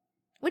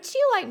 Which do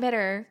you like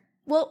better?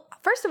 Well,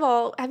 first of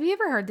all, have you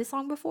ever heard this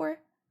song before?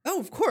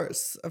 Oh, of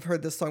course. I've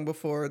heard this song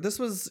before. This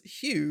was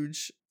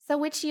huge. So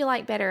which do you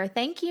like better,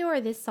 Thank You or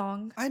this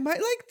song? I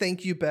might like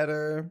Thank You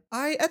better.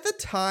 I, at the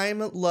time,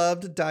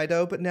 loved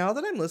Dido, but now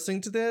that I'm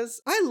listening to this,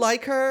 I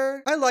like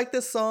her. I like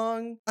this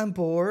song. I'm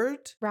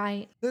bored.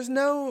 Right. There's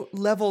no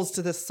levels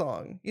to this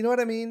song. You know what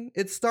I mean?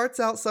 It starts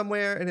out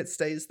somewhere and it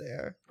stays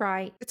there.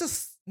 Right. It's a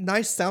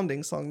nice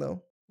sounding song,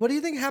 though. What do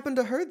you think happened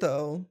to her,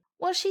 though?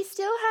 Well, she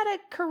still had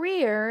a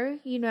career,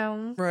 you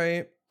know,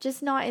 Right.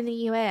 just not in the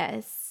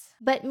US.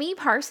 But me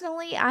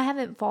personally, I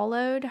haven't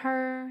followed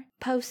her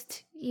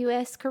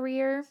post-US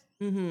career.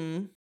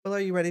 Mm-hmm. Well, are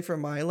you ready for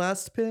my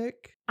last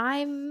pick?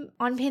 I'm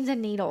on pins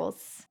and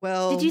needles.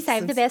 Well, Did you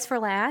save the since- best for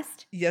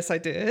last? Yes, I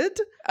did.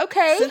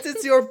 Okay. Since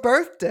it's your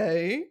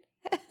birthday,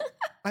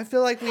 I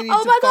feel like we need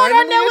Oh to my god, I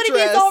finally know what it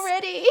address- is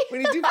already. We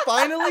need to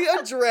finally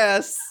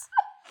address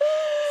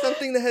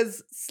something that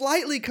has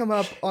slightly come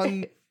up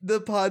on the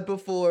pod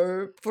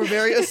before. For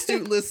very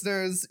astute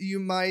listeners, you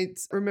might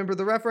remember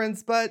the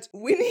reference, but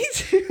we need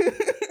to.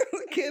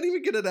 I can't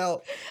even get it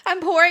out. I'm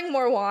pouring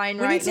more wine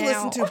We right need to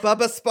now. listen to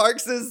Bubba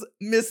Sparks'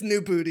 Miss New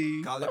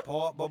Booty. Call it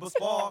Paul Bubba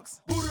Sparks.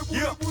 Booty,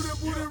 booty, booty,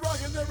 booty,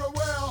 rockin'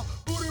 everywhere.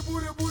 Booty,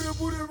 booty, booty,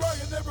 booty,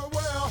 rockin'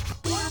 everywhere.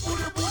 Booty,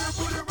 booty, booty,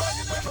 booty,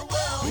 rockin'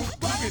 everywhere.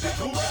 Boogity,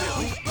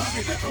 boogity,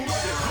 boogity,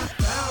 boogity. I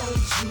found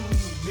you,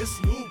 Miss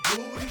New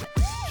Booty.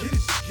 Get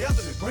it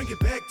together and bring it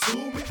back to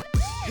me.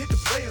 Hit the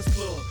Players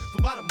Club for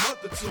about a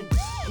month or 2.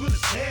 Put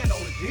a tan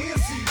on it, then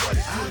see what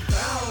it do. I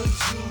found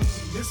you,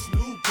 Miss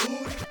New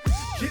Booty.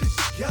 Get it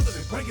together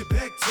and bring it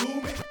back to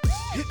me.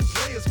 Hit the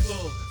Players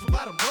Club for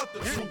about a month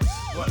or 2.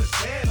 Put a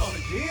tan on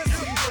it, then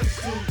see what it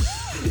do.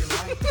 Get it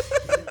right.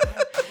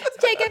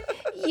 Jacob,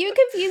 you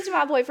confused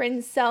my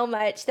boyfriend so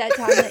much that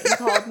time that you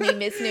called me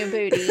Miss New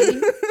Booty.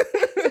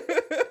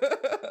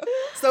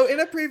 So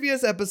in a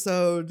previous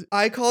episode,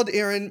 I called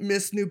Erin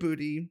Miss New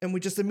Booty, and we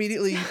just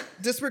immediately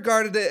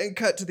disregarded it and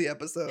cut to the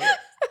episode.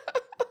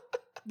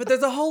 But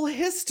there's a whole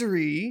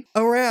history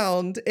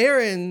around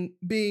Erin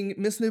being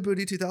Miss New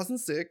Booty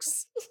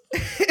 2006.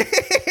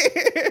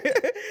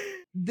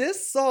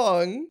 This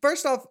song,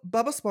 first off,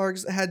 Bubba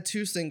Sparks had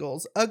 2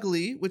 singles,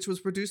 Ugly, which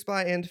was produced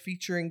by and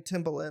featuring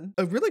Timbaland,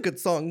 a really good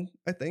song,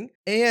 I think,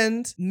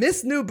 and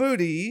Miss New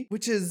Booty,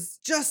 which is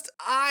just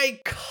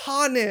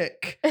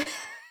iconic.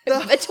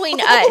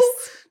 Between us.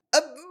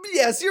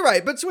 Yes, you're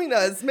right. Between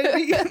us,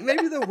 maybe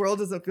the world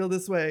doesn't feel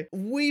this way.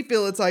 We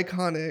feel it's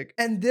iconic.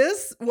 And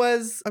this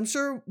was, I'm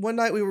sure one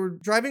night we were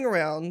driving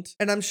around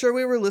and I'm sure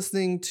we were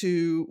listening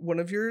to one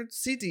of your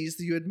CDs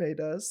that you had made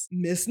us.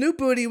 Miss New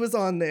Booty was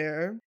on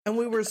there. And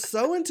we were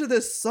so into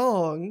this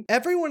song,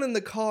 everyone in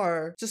the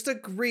car just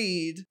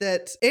agreed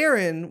that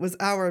Erin was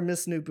our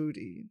Miss New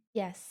Booty.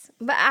 Yes.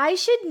 But I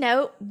should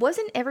note,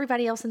 wasn't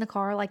everybody else in the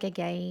car like a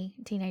gay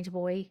teenage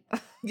boy?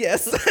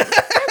 Yes.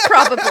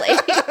 Probably.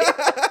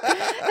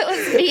 It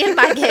was me and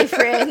my gay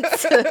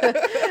friends.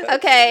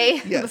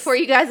 Okay. Yes. Before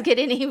you guys get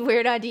any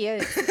weird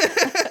ideas.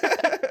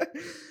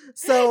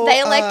 So They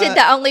elected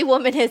the only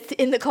woman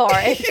in the car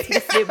as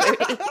Miss New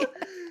Booty.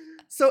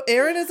 So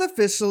Erin is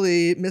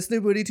officially Miss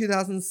New Booty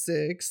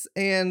 2006,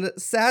 and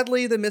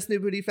sadly, the Miss New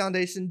Booty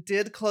Foundation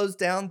did close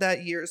down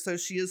that year, so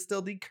she is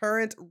still the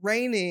current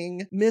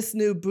reigning Miss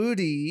New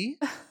Booty,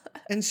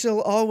 and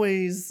she'll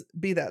always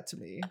be that to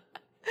me.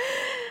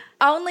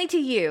 Only to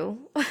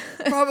you.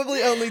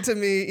 Probably only to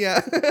me,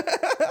 yeah.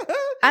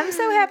 I'm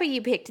so happy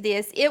you picked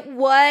this. It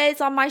was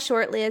on my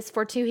short list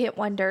for 2-hit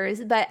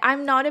wonders, but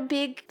I'm not a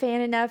big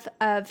fan enough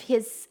of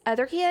his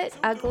other hit,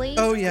 Ugly.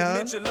 Oh, yeah.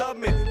 Admit you love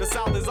me. The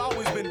South has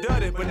always been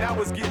dirty, but now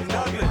it's getting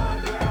ugly.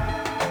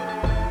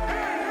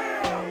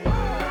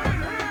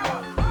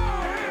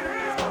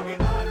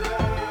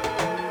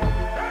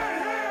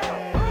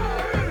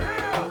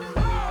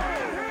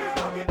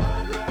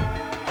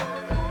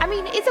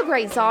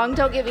 great song,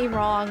 don't get me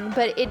wrong,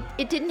 but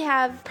it didn't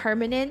have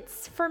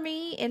permanence for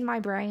me in my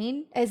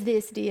brain as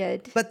this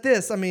did. But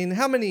this, I mean,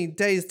 how many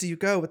days do you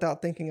go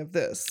without thinking of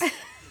this? Get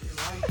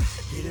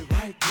it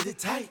right, get it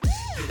tight.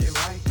 Get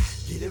it right,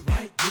 get it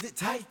right, get it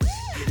tight.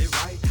 Get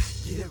it right,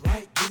 get it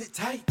right, get it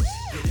tight.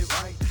 Get it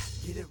right,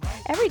 get it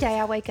right. Every day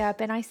I wake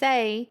up and I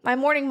say, my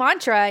morning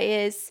mantra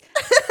is,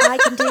 I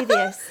can do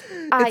this.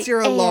 It's your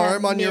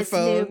alarm on your Miss New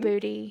phone.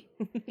 Booty.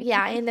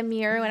 Yeah, in the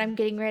mirror when I'm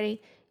getting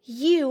ready.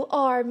 You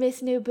are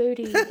Miss New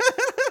Booty.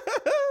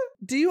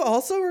 Do you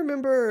also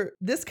remember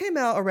this came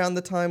out around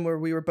the time where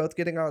we were both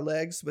getting our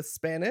legs with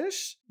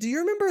Spanish? Do you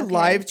remember Okay,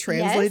 live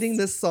translating yes.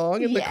 this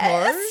song in the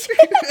Yes.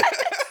 car?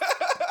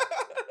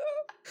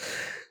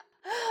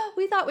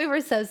 We thought we were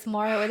so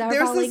smart with our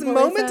There's this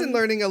moment in bilingualism.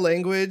 learning a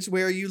language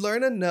where you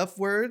learn enough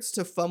words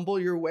to fumble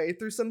your way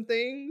through some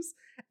things,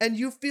 and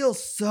you feel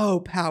so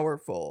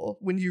powerful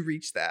when you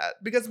reach that.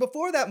 Because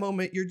before that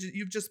moment,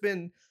 you've just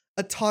been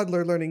a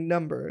toddler learning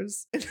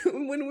numbers.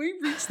 And when we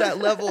reached that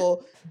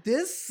level,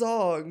 this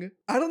song,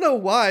 I don't know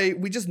why,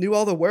 we just knew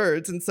all the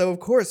words. And so, of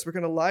course, we're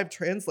going to live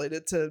translate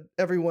it to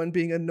everyone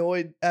being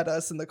annoyed at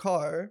us in the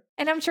car.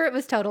 And I'm sure it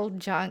was total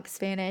junk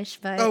Spanish,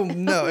 but Oh,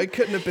 no, it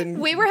couldn't have been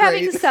we were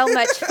having great. so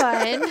much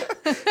fun.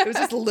 It was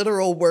just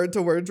literal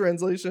word-to-word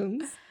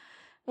translations.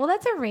 Well,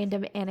 that's a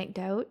random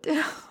anecdote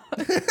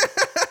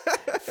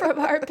from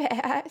our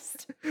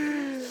past.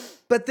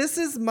 But this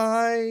is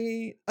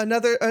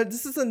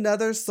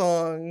another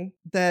song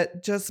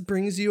that just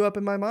brings you up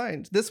in my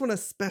mind. This one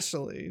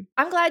especially.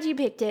 I'm glad you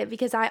picked it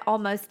because I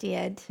almost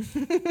did.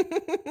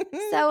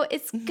 So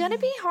it's going to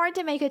be hard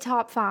to make a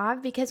top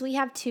 5 because we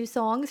have 2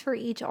 songs for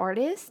each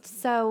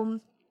artist. So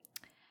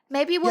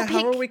maybe we'll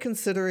How are pick we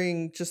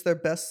considering just their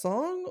best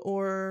song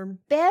or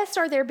best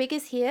or their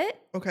biggest hit.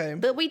 okay.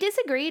 But we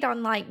disagreed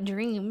on like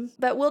Dream,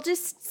 but we'll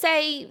just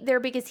say their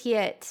biggest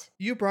hit.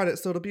 You brought it,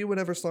 so it'll be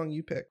whatever song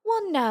you pick.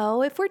 Well,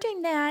 no, if we're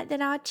doing that,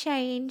 then I'll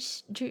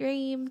change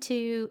Dream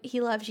to He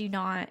Loves You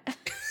Not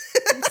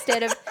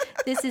instead of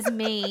This Is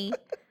Me.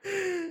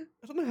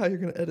 I don't know how you're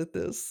gonna edit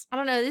this. I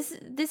don't know.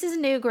 This is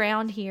new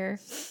ground here.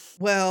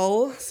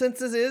 Well,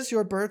 since it is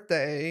your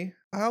birthday,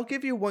 I'll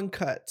give you one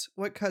cut.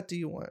 What cut do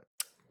you want?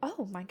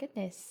 Oh my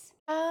goodness.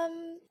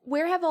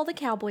 Where Have All the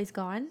Cowboys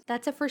Gone?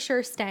 That's a for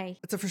sure stay.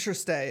 It's a for sure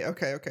stay.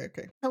 Okay.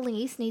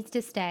 Police needs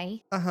to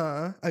stay.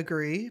 Uh-huh.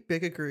 Agree.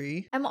 Big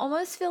agree. I'm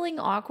almost feeling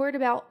awkward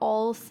about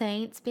All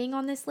Saints being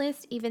on this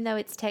list, even though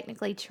it's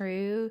technically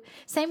true.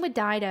 Same with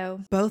Dido.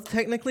 Both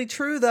technically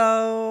true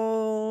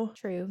though.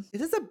 True.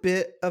 It is a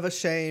bit of a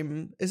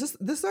shame. This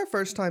is our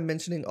first time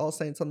mentioning All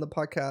Saints on the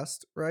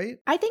podcast, right?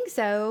 I think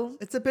so.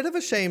 It's a bit of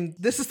a shame.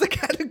 This is the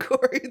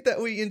category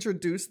that we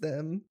introduced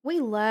them.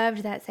 We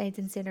loved that Saints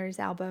and Sinners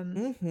album,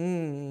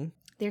 Mm-hmm.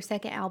 their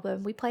second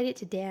album. We played it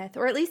to death,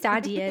 or at least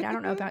I did. I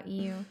don't know about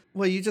you.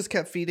 Well, you just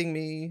kept feeding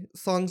me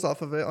songs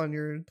off of it on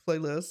your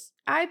playlist.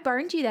 I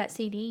burned you that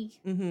CD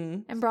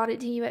Mm-hmm. and brought it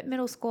to you at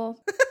middle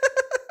school.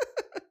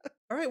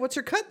 All right, what's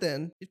your cut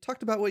then? You've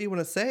talked about what you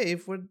want to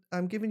save.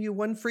 I'm giving you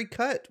one free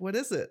cut. What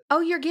is it? Oh,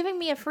 you're giving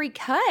me a free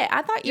cut.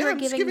 I thought you Yeah, were I'm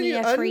just giving giving me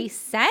you a free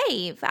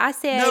save. I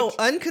said, No,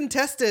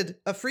 uncontested,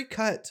 a free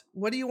cut.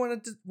 What do you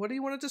want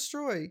to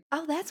destroy?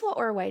 oh, that's what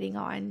we're waiting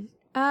on.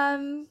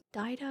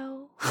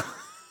 Dido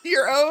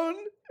Your own?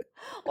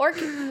 or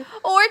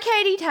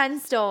Katie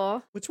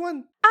Tunstall. Which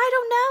one? I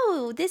don't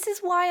know. This is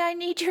why I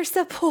need your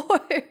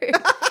support.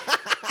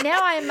 Now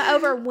I'm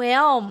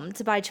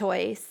overwhelmed by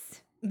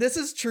choice. This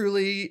is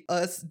truly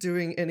us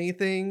doing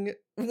anything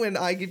when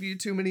I give you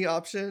too many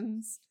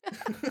options.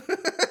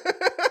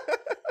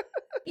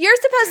 You're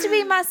supposed to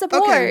be my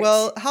support. Okay,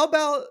 well, how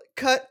about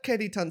cut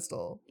Katie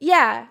Tunstall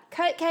yeah,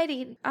 cut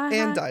Katie.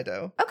 and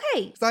Dido?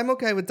 Okay, Because I'm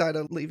okay with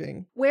Dido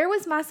leaving. where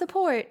was my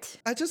support?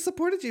 I just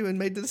supported you and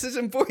made the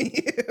decision for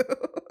you.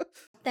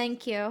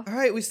 Thank you. All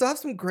right, we still have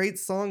some great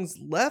songs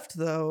left,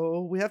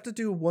 though. We have to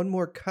do one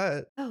more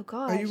cut. Oh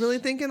gosh. Are you really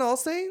thinking All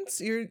Saints?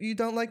 You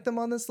don't like them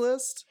on this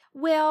list?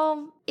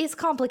 Well, it's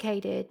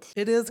complicated.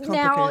 It is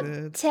Now,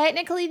 complicated.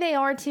 technically they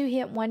are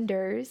 2-hit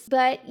wonders,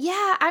 but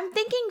yeah, I'm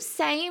thinking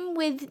same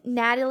with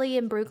Natalie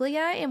and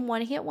Bruglia in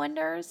 1-hit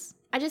wonders.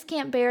 I just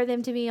can't bear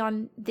them to be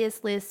on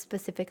this list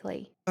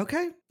specifically.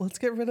 Okay, let's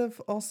get rid of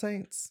All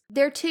Saints.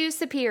 They're too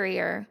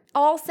superior.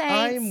 All Saints.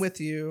 I am with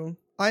you.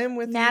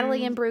 Natalie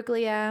you. and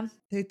Bruglia.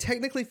 They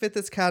technically fit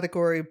this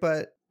category,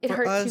 but It for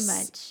hurts too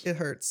us, much. It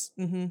hurts.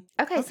 Mm-hmm.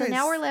 Okay, so Okay,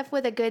 now we're left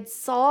with a good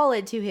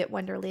solid 2-hit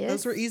wonder list.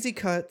 Those were easy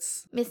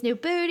cuts. Miss New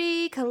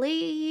Booty,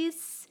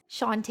 Khalees,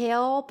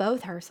 Chantel,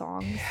 both her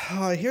songs.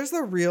 Here's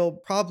the real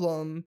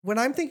problem. When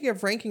I'm thinking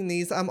of ranking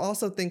these, I'm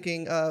also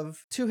thinking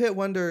of 2-hit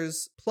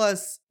wonders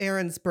plus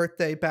Aaron's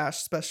birthday bash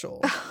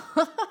special.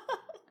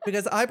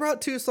 Because I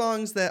brought 2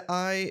 songs that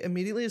I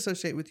immediately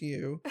associate with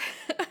you.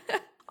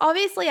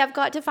 Obviously, I've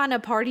got to find a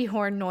party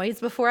horn noise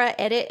before I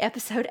edit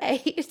episode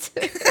 8.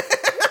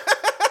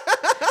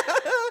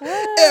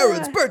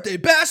 Aaron's birthday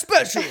bash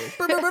special.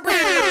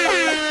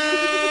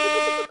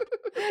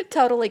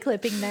 Totally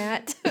clipping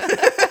that.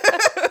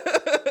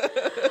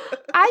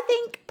 I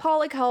think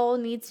Paula Cole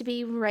needs to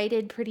be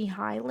rated pretty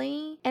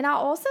highly. And I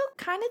also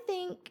kind of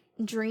think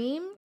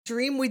Dream.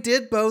 Dream, we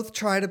did both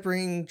try to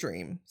bring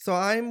Dream. So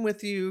I'm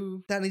with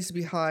you. That needs to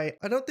be high.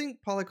 I don't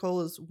think Paula Cole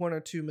is 1 or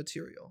 2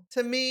 material.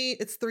 To me,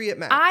 it's 3 at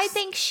max. I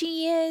think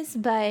she is,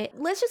 but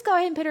let's just go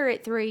ahead and put her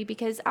at 3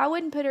 because I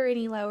wouldn't put her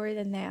any lower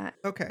than that.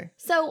 Okay.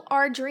 So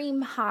are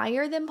Dream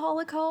higher than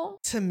Paula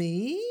Cole? To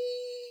me,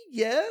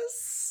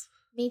 yes.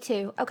 Me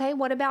too. Okay,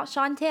 what about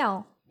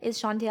Chantel? Is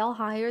Chantel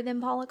higher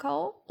than Paula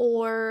Cole?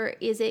 Or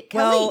is it Khalees?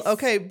 Well,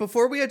 okay,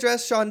 before we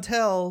address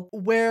Chantel,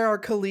 where are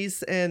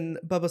Khalees and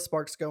Bubba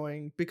Sparks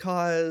going?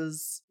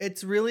 Because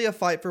it's really a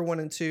fight for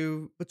 1 and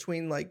 2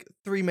 between like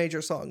 3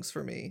 major songs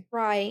for me.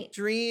 Right.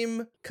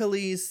 Dream,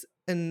 Khalees,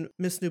 and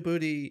Miss New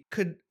Booty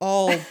could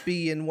all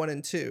be in 1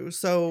 and 2.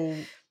 So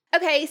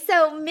Okay,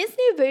 so Miss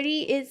New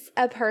Booty is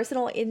a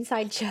personal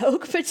inside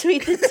joke between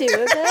the two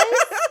of us.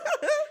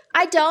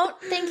 I don't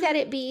think that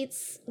it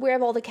beats Where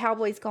Have All the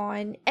Cowboys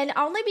Gone? And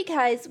only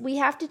because we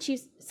have to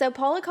choose. So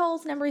Paula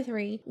Cole's number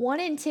 3. 1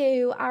 and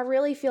 2, I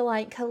really feel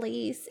like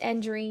Khalees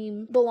and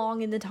Dream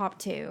belong in the top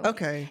 2.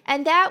 okay.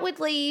 And that would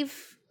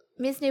leave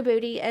Miss New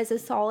Booty as a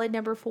solid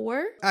number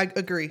 4. I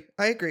agree.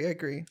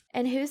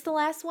 And who's the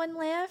last one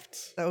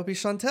left? That would be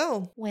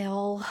Chantel.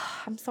 Well,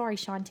 I'm sorry,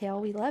 Chantel.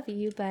 We love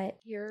you, but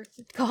you're...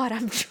 God,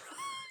 I'm drunk.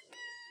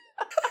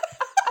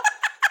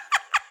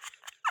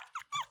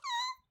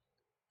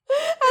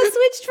 I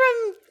switched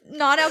from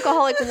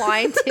non-alcoholic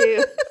wine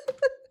to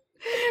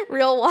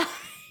real wine.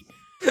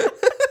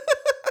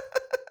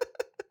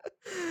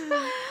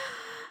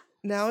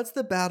 Now it's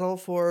the battle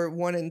for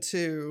 1 and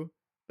 2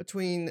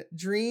 between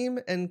Dream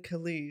and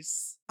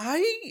Khalees.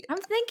 I'm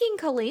thinking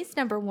Khalees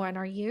number 1.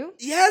 Are you?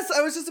 Yes,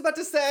 I was just about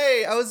to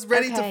say. I was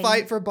ready to Okay.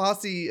 fight for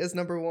Bossy as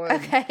number 1.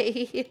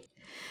 Okay.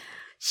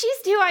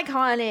 She's too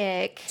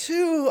iconic.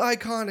 Too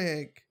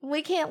iconic.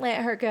 We can't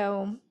let her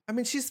go. I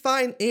mean, she's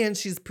fine and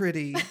she's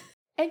pretty.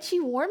 And she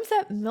warms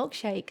up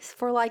milkshakes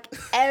for like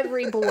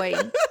every boy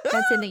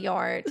that's in the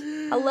yard.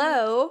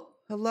 Hello.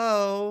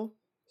 Hello.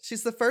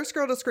 She's the first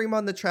girl to scream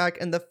on the track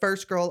and the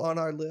first girl on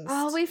our list.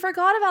 Oh, we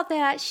forgot about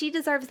that. She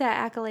deserves that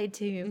accolade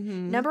too.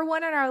 Mhm. Number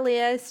 1 on our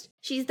list.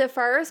 She's the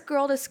first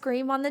girl to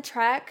scream on the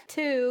track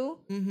too.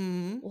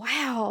 Mm-hmm.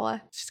 Wow.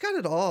 She's got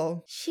it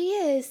all. She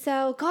is.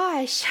 So,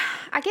 gosh,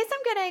 I guess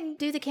I'm going to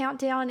do the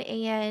countdown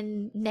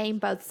and name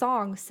both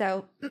songs.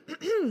 So,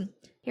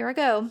 here I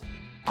go.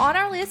 On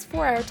our list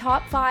for our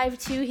top 5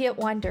 2-hit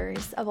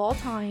wonders of all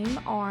time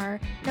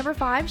are number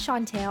 5,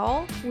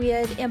 Chantel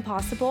with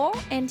Impossible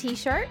and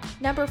T-shirt.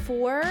 Number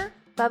 4,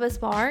 Bubba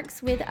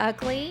Sparks with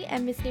Ugly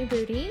and Miss New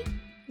Booty.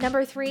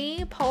 Number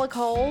 3, Paula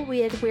Cole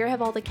with Where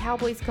Have All the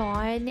Cowboys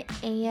Gone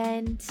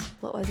and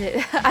what was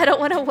it? I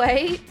Don't Want to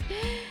Wait.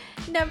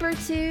 Number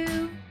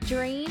 2,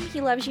 Dream, He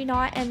Loves You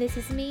Not and This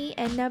Is Me.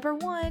 And number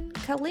 1,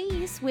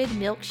 Khalees with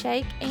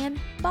Milkshake and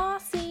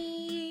Bossy.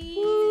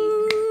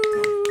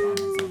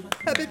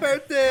 Happy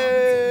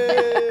birthday!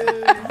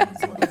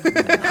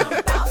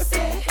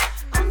 Bossy,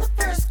 I'm the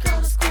first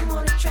girl to scream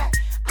on the track.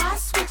 I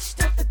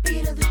switched up the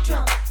beat of the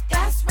drum.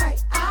 That's right,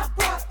 I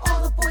brought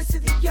all the boys to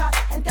the yard.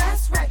 And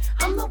that's right,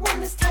 I'm the one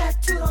that's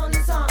tattooed on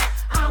his arm.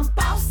 I'm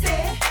bossy,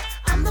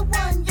 I'm the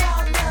one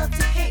y'all love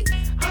to hate.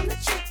 I'm the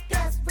chick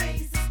that's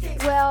raised the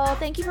stakes. Well,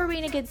 thank you for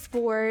being a good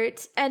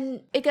sport.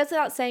 And it goes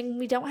without saying,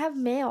 we don't have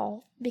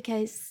mail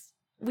because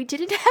we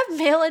didn't have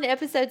mail in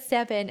episode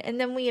 7. And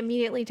then we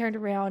immediately turned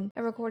around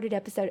and recorded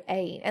episode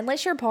 8.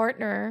 Unless your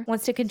partner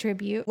wants to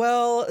contribute.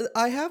 Well,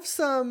 I have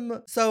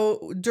some.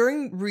 So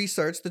during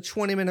research, the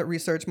 20-minute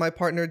research, my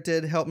partner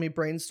did help me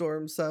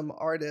brainstorm some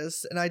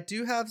artists. And I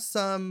do have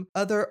some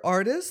other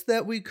artists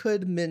that we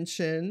could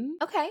mention.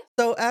 Okay.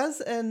 So as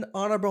an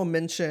honorable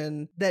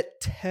mention that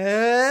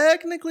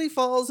technically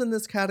falls in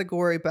this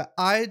category, but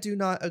I do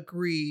not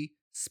agree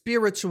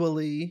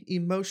spiritually,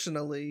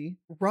 emotionally,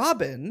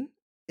 Robin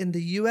in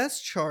the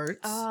US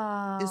charts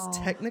is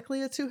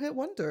technically a 2-hit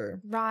wonder.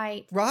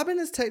 Right. Robin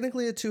is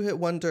technically a 2-hit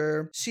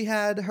wonder. She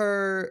had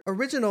her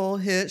original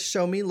hit,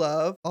 Show Me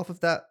Love, off of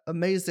that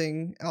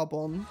amazing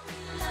album.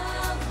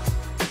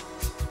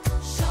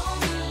 Show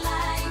me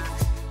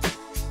life,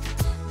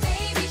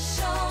 baby,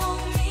 show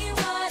me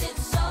what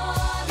it's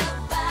all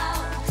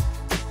about.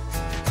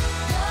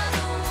 You're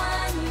the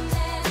one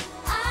that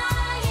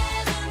I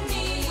ever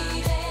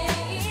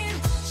needed.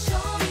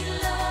 Show me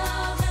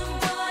love and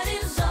what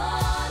it's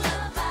all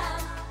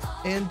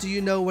about. And Do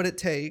You Know What It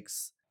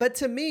Takes? But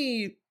to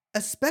me,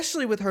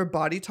 especially with her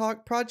Body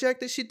Talk project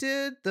that she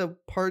did, the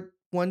part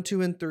 1,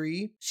 2, and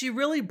 3, she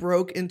really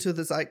broke into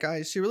the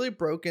zeitgeist. She really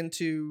broke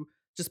into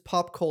just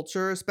pop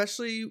culture,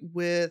 especially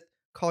with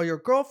Call Your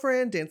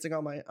Girlfriend, Dancing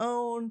on My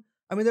Own.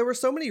 I mean, there were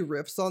so many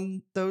riffs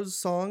on those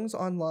songs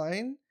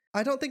online.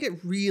 I don't think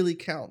it really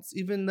counts,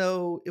 even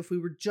though if we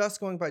were just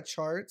going by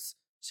charts,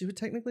 she would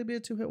technically be a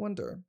 2-hit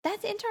wonder.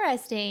 That's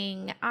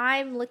interesting.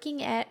 I'm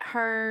looking at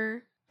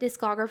her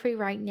discography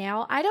right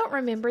now. I don't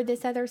remember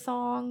this other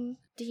song.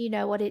 Do You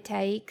Know What It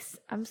Takes?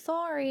 I'm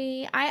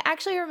sorry. I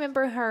actually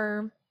remember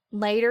her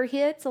later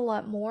hits a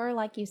lot more,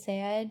 like you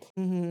said.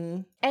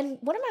 Mm-hmm. And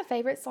one of my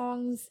favorite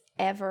songs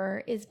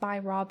ever is by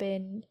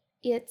Robin.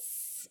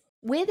 It's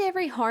With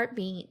Every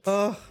Heartbeat.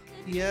 Oh,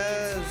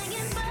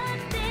 yes. But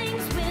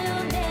things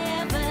will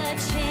never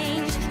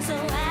change, so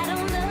I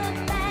don't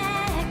look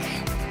back.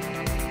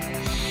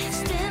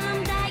 Still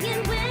I'm dying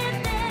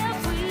with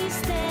every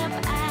step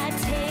I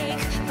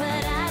take,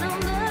 but I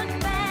don't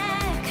look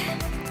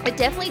back. It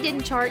definitely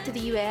didn't chart to the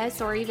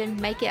US or even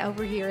make it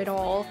over here at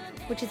all,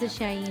 which is a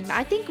shame.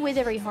 I think With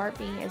Every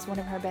Heartbeat is one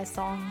of her best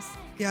songs.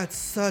 Yeah, it's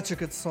such a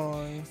good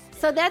song.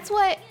 So that's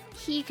what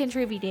he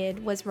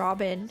contributed, was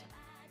Robin.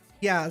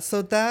 Yeah,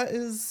 so that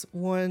is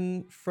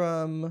one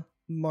from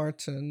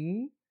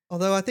Martin.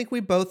 Although I think we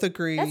both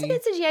agree That's a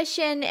good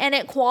suggestion, and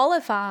it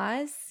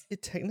qualifies.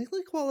 it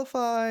technically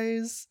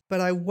qualifies, but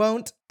I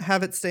won't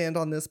have it stand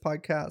on this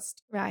podcast.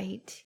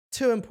 Right.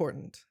 Too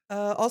important.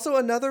 Also,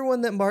 another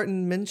one that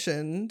Martin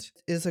mentioned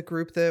is a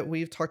group that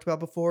we've talked about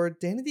before,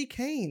 Danity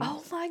Kane.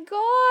 Oh my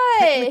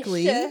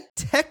gosh.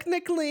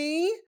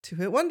 Technically, Two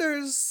Hit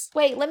Wonders.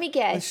 Wait, let me With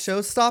guess.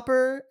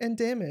 Showstopper and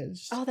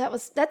Damaged. Oh,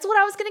 that's what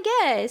I was gonna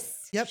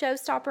guess. Yep.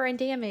 Showstopper and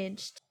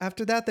Damaged.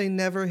 After that, they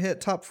never hit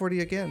top 40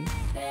 again.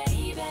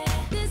 Baby,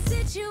 the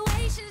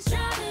situation's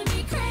driving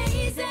me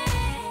crazy.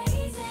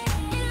 And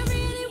I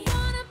really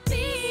wanna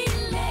be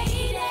a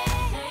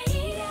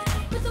lady.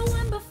 But the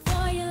one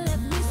before you left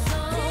me so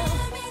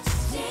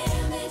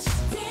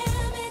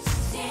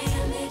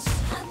damaged.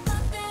 I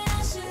thought that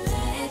I should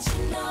let you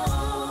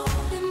know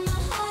that my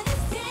heart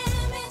is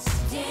damaged.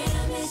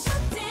 So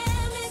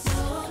damaged.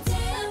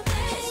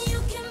 And you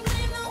can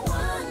blame the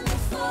one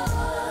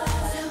before.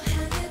 So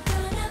how you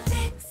gonna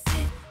fix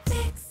it,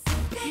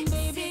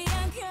 baby? I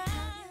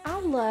can't. I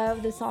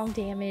love the song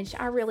Damaged.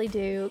 I really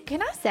do.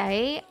 Can I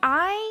say,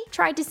 I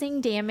tried to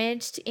sing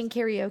Damaged in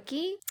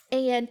karaoke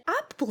and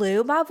I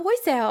blew my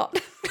voice out.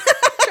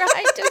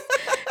 Trying to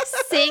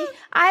sing.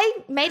 I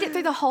made it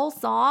through the whole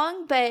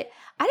song, but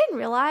I didn't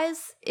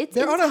realize it's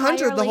They're on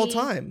 100 the whole entirely-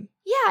 time.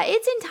 Yeah,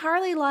 it's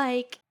entirely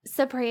like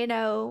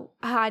soprano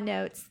high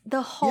notes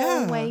the whole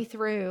Yeah. way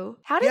through.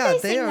 How did Yeah, they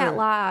they sing that are-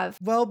 live?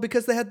 Well,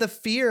 because they had the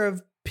fear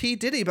of P.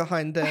 Diddy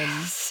behind them.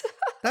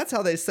 That's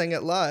how they sang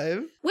it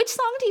live. Which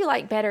song do you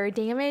like better,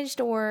 Damaged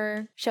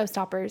or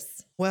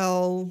Showstoppers?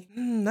 Well,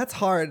 that's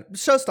hard.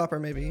 Showstopper,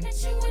 maybe.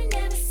 That you would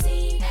never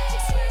see.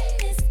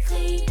 Expression is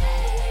clean. Leave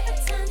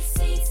a ton of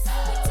seats.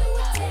 We do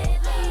it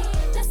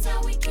deadly. That's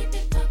how we keep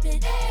it pumping.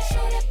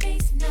 Show that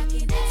bass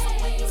knocking. So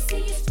when you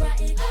see us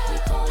rotting, we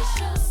call it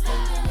show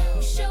stopping.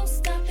 We show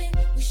stopping.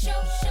 We show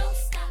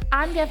stopping.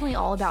 I'm definitely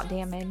all about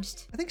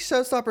Damaged. I think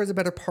Showstopper is a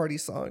better party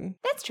song.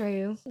 That's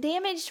true.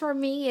 Damaged for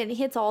me, it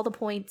hits all the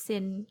points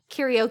in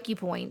karaoke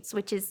points,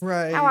 which is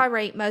Right. how I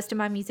rate most of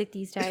my music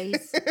these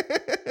days.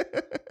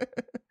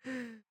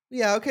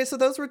 Yeah, okay, so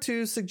those were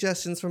two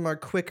suggestions from our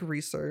quick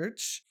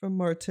research from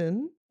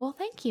Martin. Well,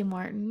 thank you,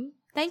 Martin.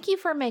 Thank you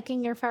for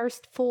making your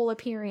first full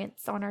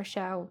appearance on our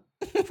show.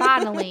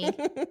 Finally.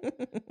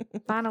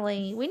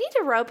 Finally. We need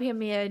to rope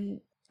him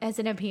in as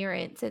an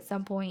appearance at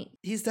some point.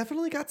 He's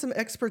definitely got some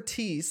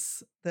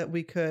expertise that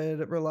we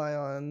could rely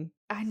on.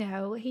 I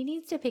know. He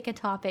needs to pick a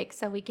topic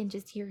so we can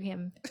just hear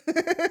him.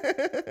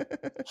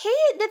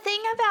 The thing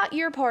about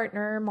your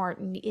partner,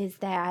 Martin, is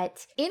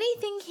that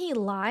anything he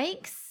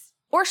likes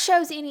or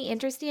shows any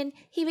interest in,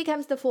 he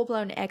becomes the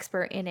full-blown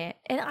expert in it.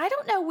 And I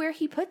don't know where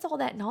he puts all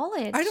that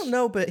knowledge. I don't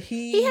know, but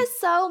He has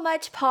so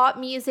much pop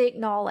music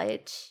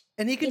knowledge.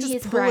 and he can in just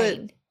his pull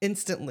brain. it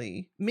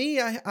instantly. Me,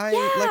 I like I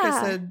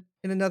Yeah. said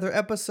in another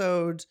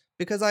episode,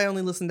 because I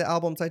only listen to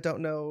albums, I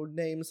don't know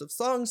names of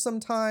songs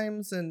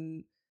sometimes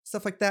and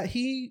stuff like that.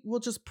 He will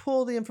just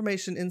pull the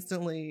information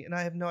instantly, and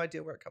I have no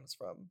idea where it comes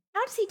from.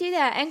 How does he do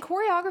that? And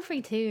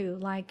choreography too.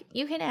 Like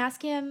you can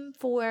ask him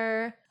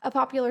for a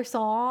popular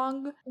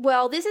song.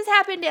 Well, this has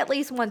happened at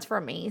least once for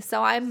me.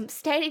 So I'm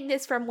stating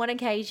this from one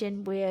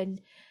occasion when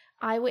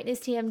I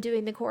witnessed him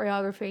doing the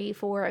choreography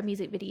for a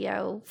music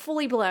video,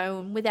 fully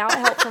blown, without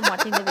help from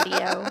watching the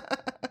video.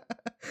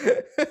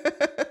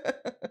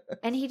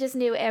 And he just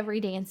knew every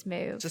dance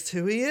move. Just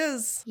who he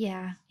is.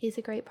 Yeah, he's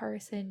a great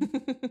person.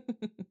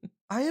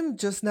 I am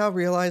just now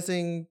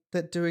realizing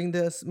that doing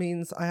this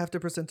means I have to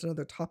present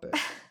another topic.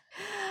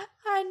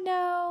 I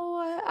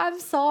know. I'm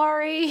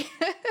sorry.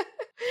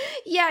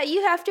 Yeah,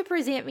 you have to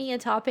present me a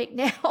topic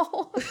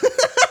now.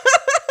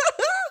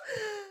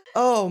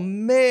 Oh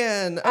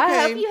man. Okay. I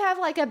hope you have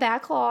like a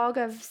backlog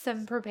of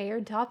some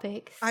prepared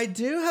topics. I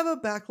do have a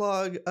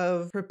backlog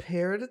of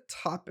prepared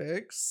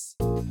topics.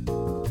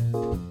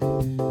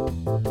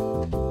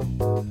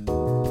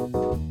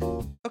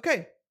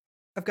 Okay,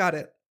 I've got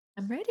it.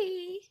 I'm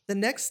ready. The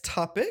next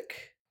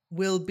topic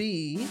will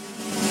be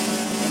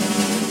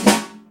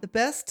the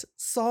best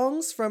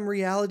songs from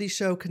reality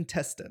show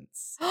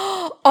contestants.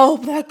 Oh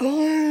my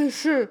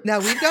gosh. Now,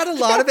 we've got a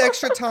lot of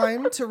extra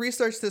time to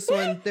research this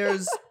one.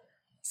 There's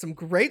some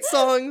great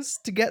songs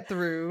to get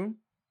through.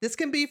 This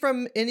can be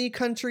from any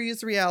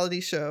country's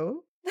reality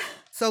show.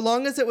 So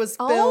long as it was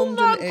Oh filmed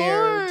my and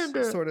aired,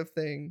 God. sort of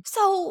thing.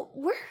 So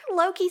we're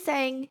low-key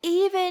saying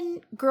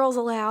even Girls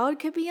Aloud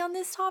could be on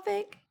this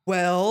topic?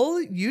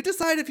 Well, you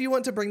decide if you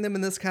want to bring them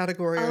in this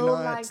category or Oh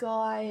not. my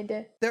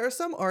God. There are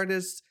some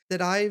artists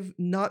that I've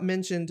not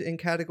mentioned in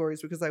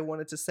categories because I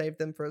wanted to save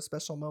them for a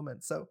special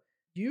moment. So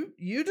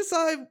you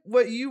decide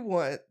what you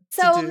want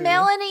So to do.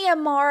 Melanie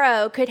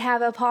Amaro could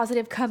have a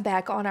positive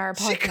comeback on our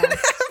She could podcast.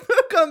 have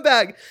her come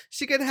back.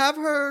 She could have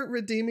her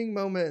redeeming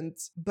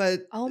moments,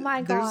 but Oh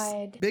my there's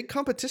God. big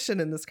competition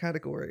in this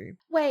category.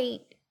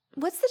 Wait,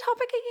 what's the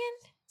topic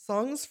again?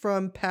 Songs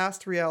from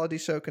past reality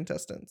show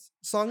contestants.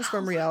 Songs Oh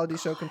from my reality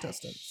show gosh.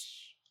 contestants.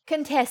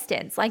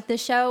 Contestants, like the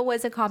show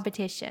was a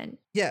competition.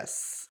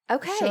 Yes.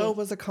 Okay. Show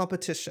was a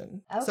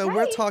competition. So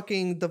we're Okay.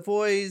 talking The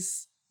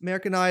Voice,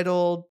 American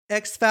Idol,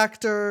 X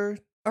Factor.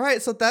 All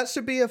right, so that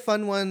should be a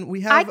fun one.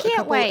 We have a can't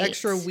couple wait.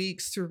 extra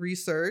weeks to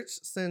research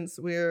since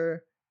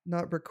we're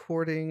not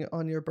recording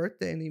on your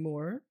birthday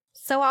anymore.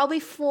 So I'll be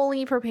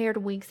fully prepared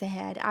weeks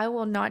ahead. I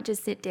will not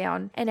just sit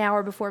down an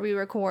hour before we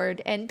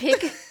record and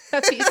pick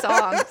a few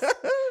songs.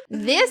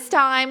 This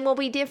time will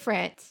be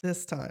different.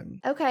 This time.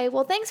 Okay,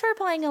 well, thanks for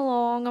playing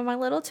along on my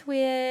little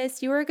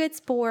twist. You were a good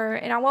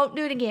sport, and I won't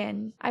do it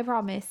again. I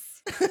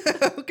promise.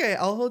 Okay,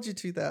 I'll hold you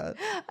to that.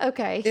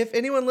 Okay. If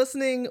anyone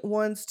listening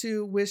wants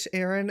to wish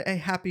Aaron a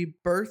happy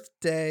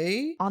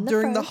birthday On the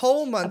during the 1st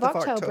whole month of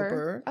October.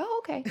 October. Oh,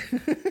 okay.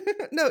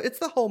 No, it's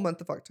the whole month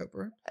of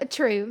October.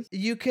 True.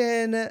 You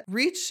can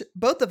reach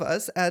both of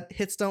us at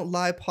Hits Don't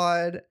Lie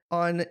Pod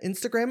on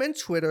Instagram and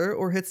Twitter,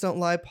 or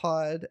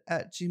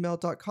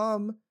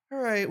hitsdon'tliepod@gmail.com. All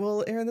right.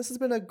 Well, Aaron, this has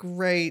been a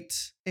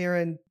great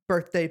Aaron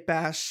birthday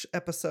bash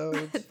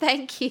episode.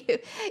 Thank you.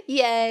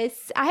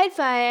 Yes, I had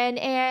fun,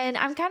 and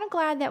I'm kind of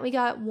glad that we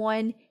got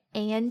 1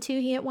 and 2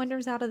 hit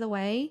wonders out of the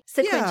way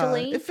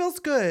sequentially. Yeah, it feels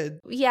good.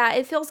 Yeah,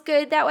 it feels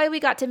good. That way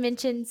we got to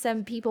mention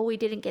some people we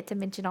didn't get to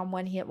mention on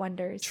One Hit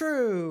Wonders.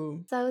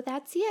 True. So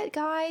that's it,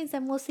 guys,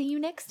 and we'll see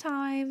you next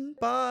time.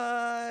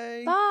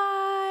 Bye.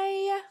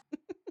 Bye.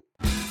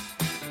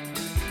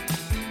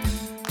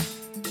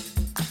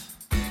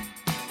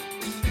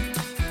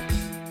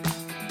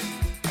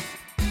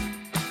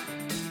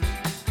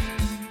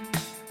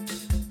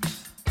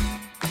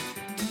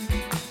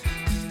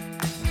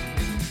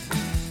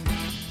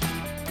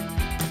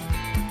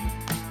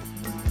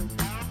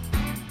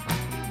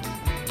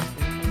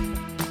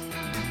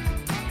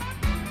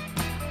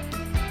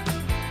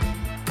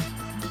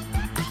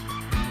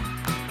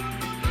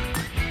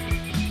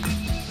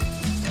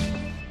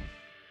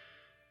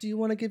 Do you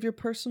want to give your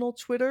personal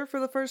Twitter for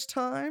the first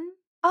time?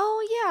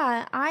 Oh,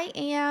 yeah, I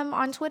am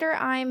on Twitter.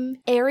 I'm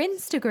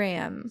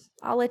Aarinstagram.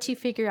 I'll let you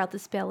figure out the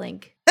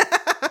spelling.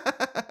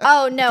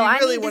 Oh, no, Do you I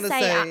really need to wanna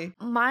say,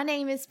 my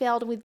name is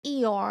spelled with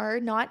ER,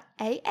 not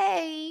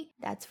AA.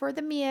 That's for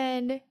the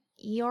men.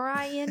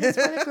 ERIN is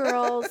for the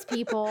girls,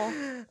 people.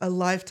 A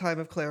lifetime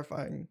of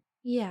clarifying.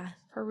 Yeah,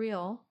 for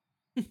real.